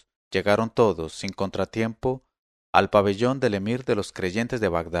ojos, llegaron todos, sin contratiempo, al pabellón del emir de los creyentes de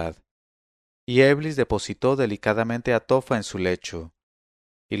Bagdad. Y Eblis depositó delicadamente a Tofa en su lecho,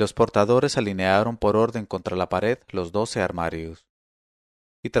 y los portadores alinearon por orden contra la pared los 12 armarios.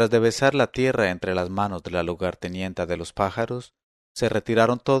 Y tras de besar la tierra entre las manos de la lugartenienta de los pájaros, se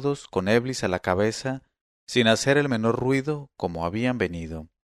retiraron todos, con Eblis a la cabeza, sin hacer el menor ruido, como habían venido.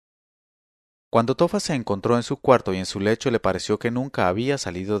 Cuando Tofa se encontró en su cuarto y en su lecho, le pareció que nunca había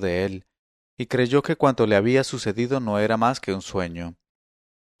salido de él, y creyó que cuanto le había sucedido no era más que un sueño.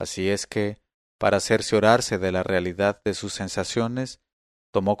 Así es que, para cerciorarse de la realidad de sus sensaciones,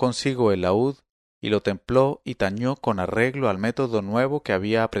 tomó consigo el laúd y lo templó y tañó con arreglo al método nuevo que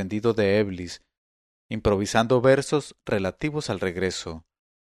había aprendido de Eblis, improvisando versos relativos al regreso.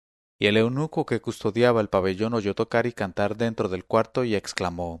 Y el eunuco que custodiaba el pabellón oyó tocar y cantar dentro del cuarto y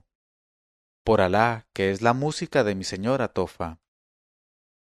exclamó: Por Alá, que es la música de mi señora Tofa.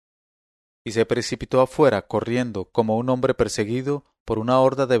 Y se precipitó afuera, corriendo, como un hombre perseguido por una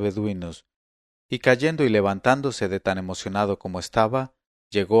horda de beduinos, y cayendo y levantándose de tan emocionado como estaba,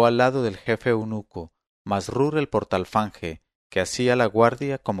 llegó al lado del jefe eunuco, Masrur el portalfanje, que hacía la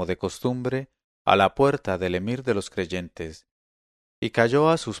guardia, como de costumbre, a la puerta del emir de los creyentes, y cayó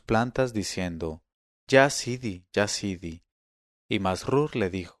a sus plantas diciendo: Ya Sidi, ya Sidi. Y Masrur le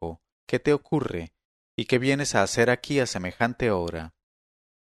dijo: ¿Qué te ocurre? ¿Y qué vienes a hacer aquí a semejante hora?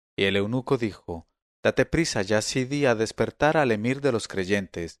 Y el eunuco dijo: Date prisa, ya Sidi, a despertar al emir de los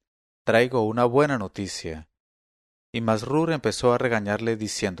creyentes. Traigo una buena noticia. Y Masrur empezó a regañarle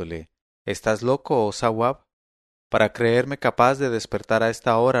diciéndole, ¿Estás loco, oh Sawab, para creerme capaz de despertar a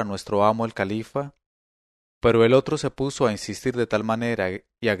esta hora a nuestro amo el califa? Pero el otro se puso a insistir de tal manera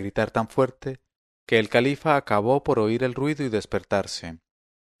y a gritar tan fuerte, que el califa acabó por oír el ruido y despertarse,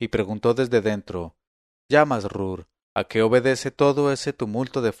 y preguntó desde dentro, «Ya, Masrur, ¿a qué obedece todo ese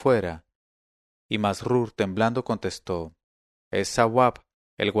tumulto de fuera?» Y Masrur, temblando, contestó, «Es Sawab,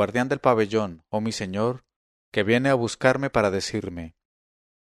 el guardián del pabellón, oh mi señor, que viene a buscarme para decirme,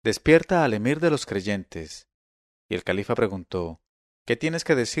 «Despierta al emir de los creyentes». Y el califa preguntó, «¿Qué tienes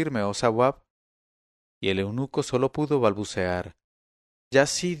que decirme, oh Sawab?» Y el eunuco solo pudo balbucear, «Ya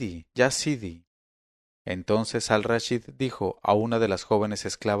Sidi, ya Sidi». Entonces al-Rashid dijo a una de las jóvenes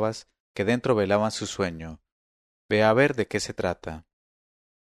esclavas que dentro velaban su sueño, «Ve a ver de qué se trata».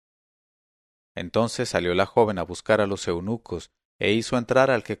 Entonces salió la joven a buscar a los eunucos e hizo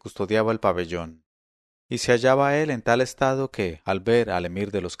entrar al que custodiaba el pabellón. Y se hallaba él en tal estado que, al ver al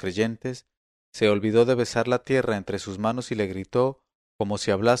emir de los creyentes, se olvidó de besar la tierra entre sus manos y le gritó, como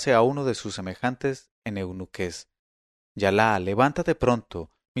si hablase a uno de sus semejantes en eunuqués, «Yalá, levántate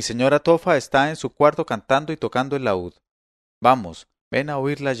pronto, mi señora Tofa está en su cuarto cantando y tocando el laúd. Vamos, ven a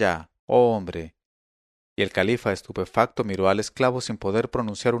oírla ya, oh hombre». Y el califa estupefacto miró al esclavo sin poder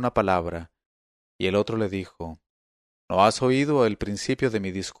pronunciar una palabra, y el otro le dijo, ¿no has oído el principio de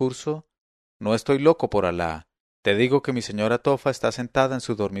mi discurso? No estoy loco por Alá. Te digo que mi señora Tofa está sentada en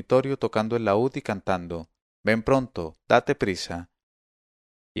su dormitorio tocando el laúd y cantando. Ven pronto, date prisa.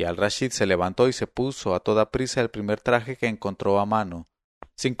 Y al-Rashid se levantó y se puso a toda prisa el primer traje que encontró a mano,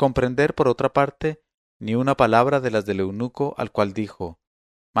 sin comprender por otra parte ni una palabra de las del eunuco, al cual dijo,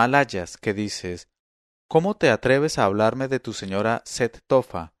 «Malayas, ¿qué dices? ¿Cómo te atreves a hablarme de tu señora Set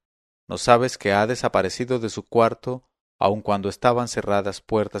Tofa? ¿No sabes que ha desaparecido de su cuarto, aun cuando estaban cerradas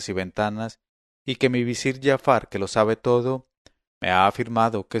puertas y ventanas, y que mi visir Jafar, que lo sabe todo, me ha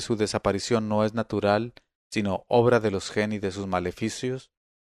afirmado que su desaparición no es natural, sino obra de los gen y de sus maleficios?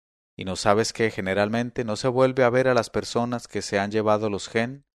 ¿Y no sabes que generalmente no se vuelve a ver a las personas que se han llevado los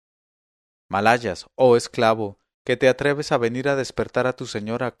gen? Malayas, oh esclavo, que te atreves a venir a despertar a tu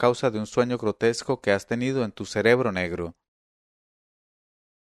señora a causa de un sueño grotesco que has tenido en tu cerebro negro».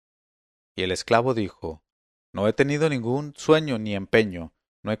 Y el esclavo dijo, «No he tenido ningún sueño ni empeño,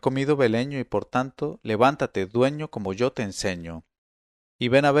 no he comido beleño y por tanto levántate, dueño, como yo te enseño, y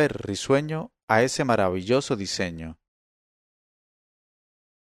ven a ver, risueño, a ese maravilloso diseño».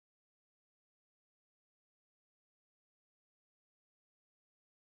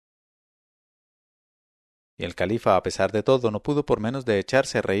 Y el califa, a pesar de todo, no pudo por menos de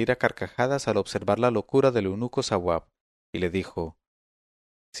echarse a reír a carcajadas al observar la locura del eunuco Sawab, y le dijo,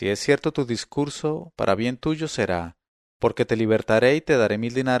 «Si es cierto tu discurso, para bien tuyo será, porque te libertaré y te daré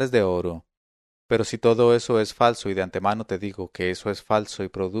 1000 dinares de oro. Pero si todo eso es falso y de antemano te digo que eso es falso y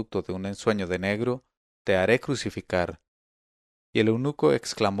producto de un ensueño de negro, te haré crucificar». Y el eunuco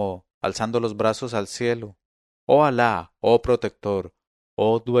exclamó, alzando los brazos al cielo, «Oh Alá, oh protector,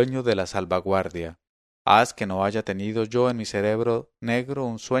 oh dueño de la salvaguardia, haz que no haya tenido yo en mi cerebro negro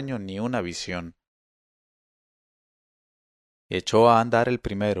un sueño ni una visión». Y echó a andar el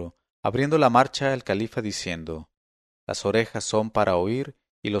primero, abriendo la marcha el califa diciendo, «Las orejas son para oír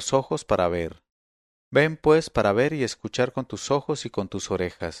y los ojos para ver. Ven pues para ver y escuchar con tus ojos y con tus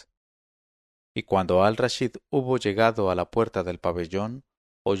orejas». Y cuando al-Rashid hubo llegado a la puerta del pabellón,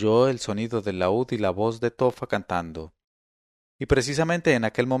 oyó el sonido del laúd y la voz de Tofa cantando. Y precisamente en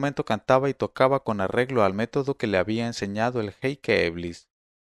aquel momento cantaba y tocaba con arreglo al método que le había enseñado el jeique Eblis.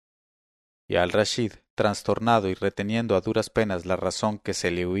 Y al-Rashid, trastornado y reteniendo a duras penas la razón que se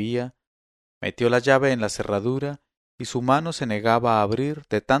le huía, metió la llave en la cerradura y su mano se negaba a abrir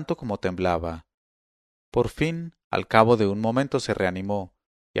de tanto como temblaba. Por fin, al cabo de un momento se reanimó,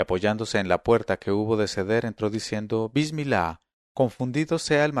 y apoyándose en la puerta que hubo de ceder, entró diciendo, «Bismillah, confundido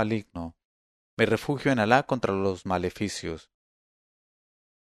sea el maligno, me refugio en Alá contra los maleficios».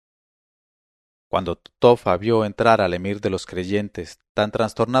 Cuando Tofa vio entrar al emir de los creyentes, tan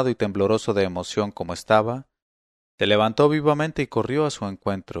trastornado y tembloroso de emoción como estaba, se levantó vivamente y corrió a su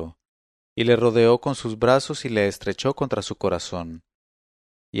encuentro, y le rodeó con sus brazos y le estrechó contra su corazón.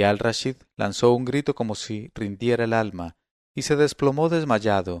 Y al-Rashid lanzó un grito como si rindiera el alma, y se desplomó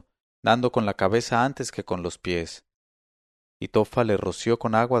desmayado, dando con la cabeza antes que con los pies. Y Tofa le roció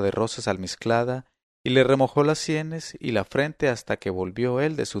con agua de rosas almizclada, y le remojó las sienes y la frente hasta que volvió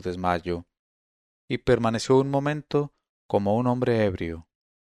él de su desmayo, y permaneció un momento como un hombre ebrio,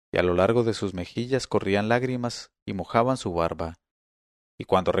 y a lo largo de sus mejillas corrían lágrimas y mojaban su barba. Y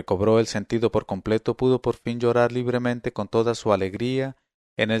cuando recobró el sentido por completo pudo por fin llorar libremente con toda su alegría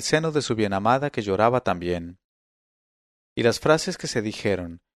en el seno de su bienamada que lloraba también. y las frases que se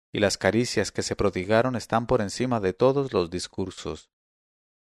dijeron, y las caricias que se prodigaron están por encima de todos los discursos.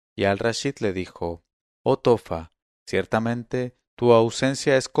 Y al-Rashid le dijo: «Oh Tofa, ciertamente tu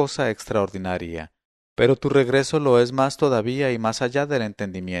ausencia es cosa extraordinaria, pero tu regreso lo es más todavía y más allá del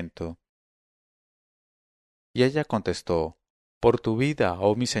entendimiento». Y ella contestó: «Por tu vida,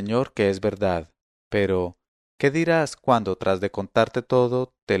 oh mi señor, que es verdad, pero ¿qué dirás cuando, tras de contarte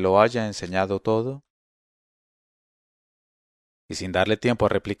todo, te lo haya enseñado todo?». Y sin darle tiempo a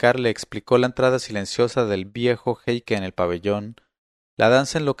replicar, le explicó la entrada silenciosa del viejo jeique en el pabellón, la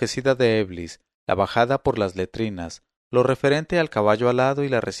danza enloquecida de Eblis, la bajada por las letrinas, lo referente al caballo alado y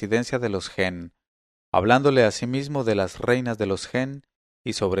la residencia de los Gen, hablándole asimismo de las reinas de los Gen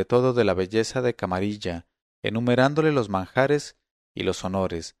y sobre todo de la belleza de Camarilla, enumerándole los manjares y los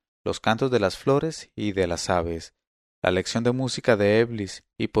honores, los cantos de las flores y de las aves, la lección de música de Eblis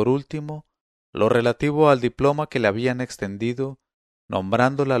y, por último, lo relativo al diploma que le habían extendido,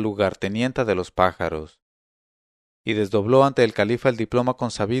 nombrándola lugartenienta de los pájaros. Y desdobló ante el califa el diploma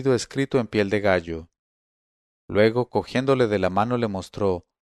consabido escrito en piel de gallo. Luego, cogiéndole de la mano, le mostró,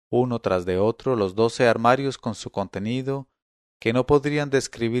 uno tras de otro, los 12 armarios con su contenido, que no podrían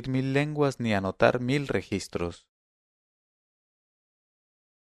describir 1000 lenguas ni anotar 1000 registros.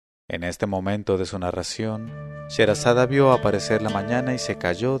 En este momento de su narración, Sherazada vio aparecer la mañana y se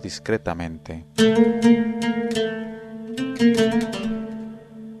calló discretamente.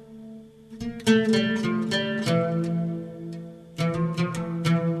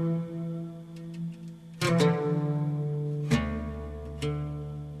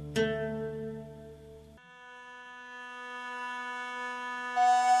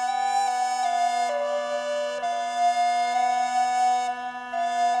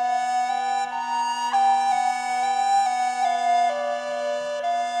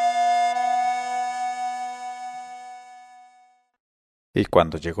 Y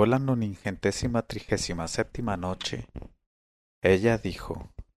cuando llegó la 937ª noche, ella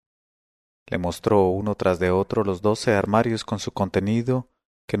dijo: le mostró uno tras de otro los 12 armarios con su contenido,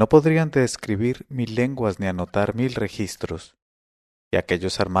 que no podrían describir 1000 lenguas ni anotar 1000 registros, y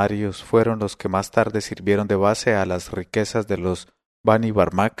aquellos armarios fueron los que más tarde sirvieron de base a las riquezas de los Bani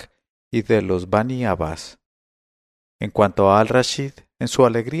Barmak y de los Bani Abbas. En cuanto a al-Rashid, en su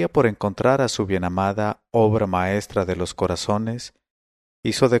alegría por encontrar a su bienamada obra maestra de los corazones,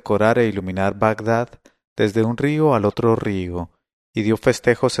 hizo decorar e iluminar Bagdad desde un río al otro río, y dio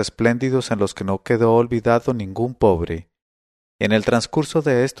festejos espléndidos en los que no quedó olvidado ningún pobre. En el transcurso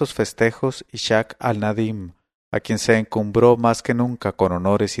de estos festejos, Ishaq al-Nadim, a quien se encumbró más que nunca con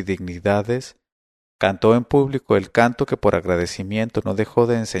honores y dignidades, cantó en público el canto que por agradecimiento no dejó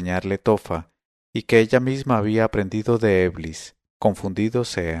de enseñarle Tofa, y que ella misma había aprendido de Eblis, confundido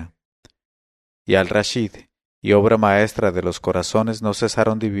sea. Y al-Rashid, y obra maestra de los corazones, no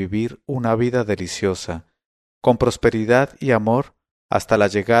cesaron de vivir una vida deliciosa, con prosperidad y amor, hasta la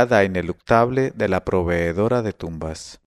llegada ineluctable de la proveedora de tumbas.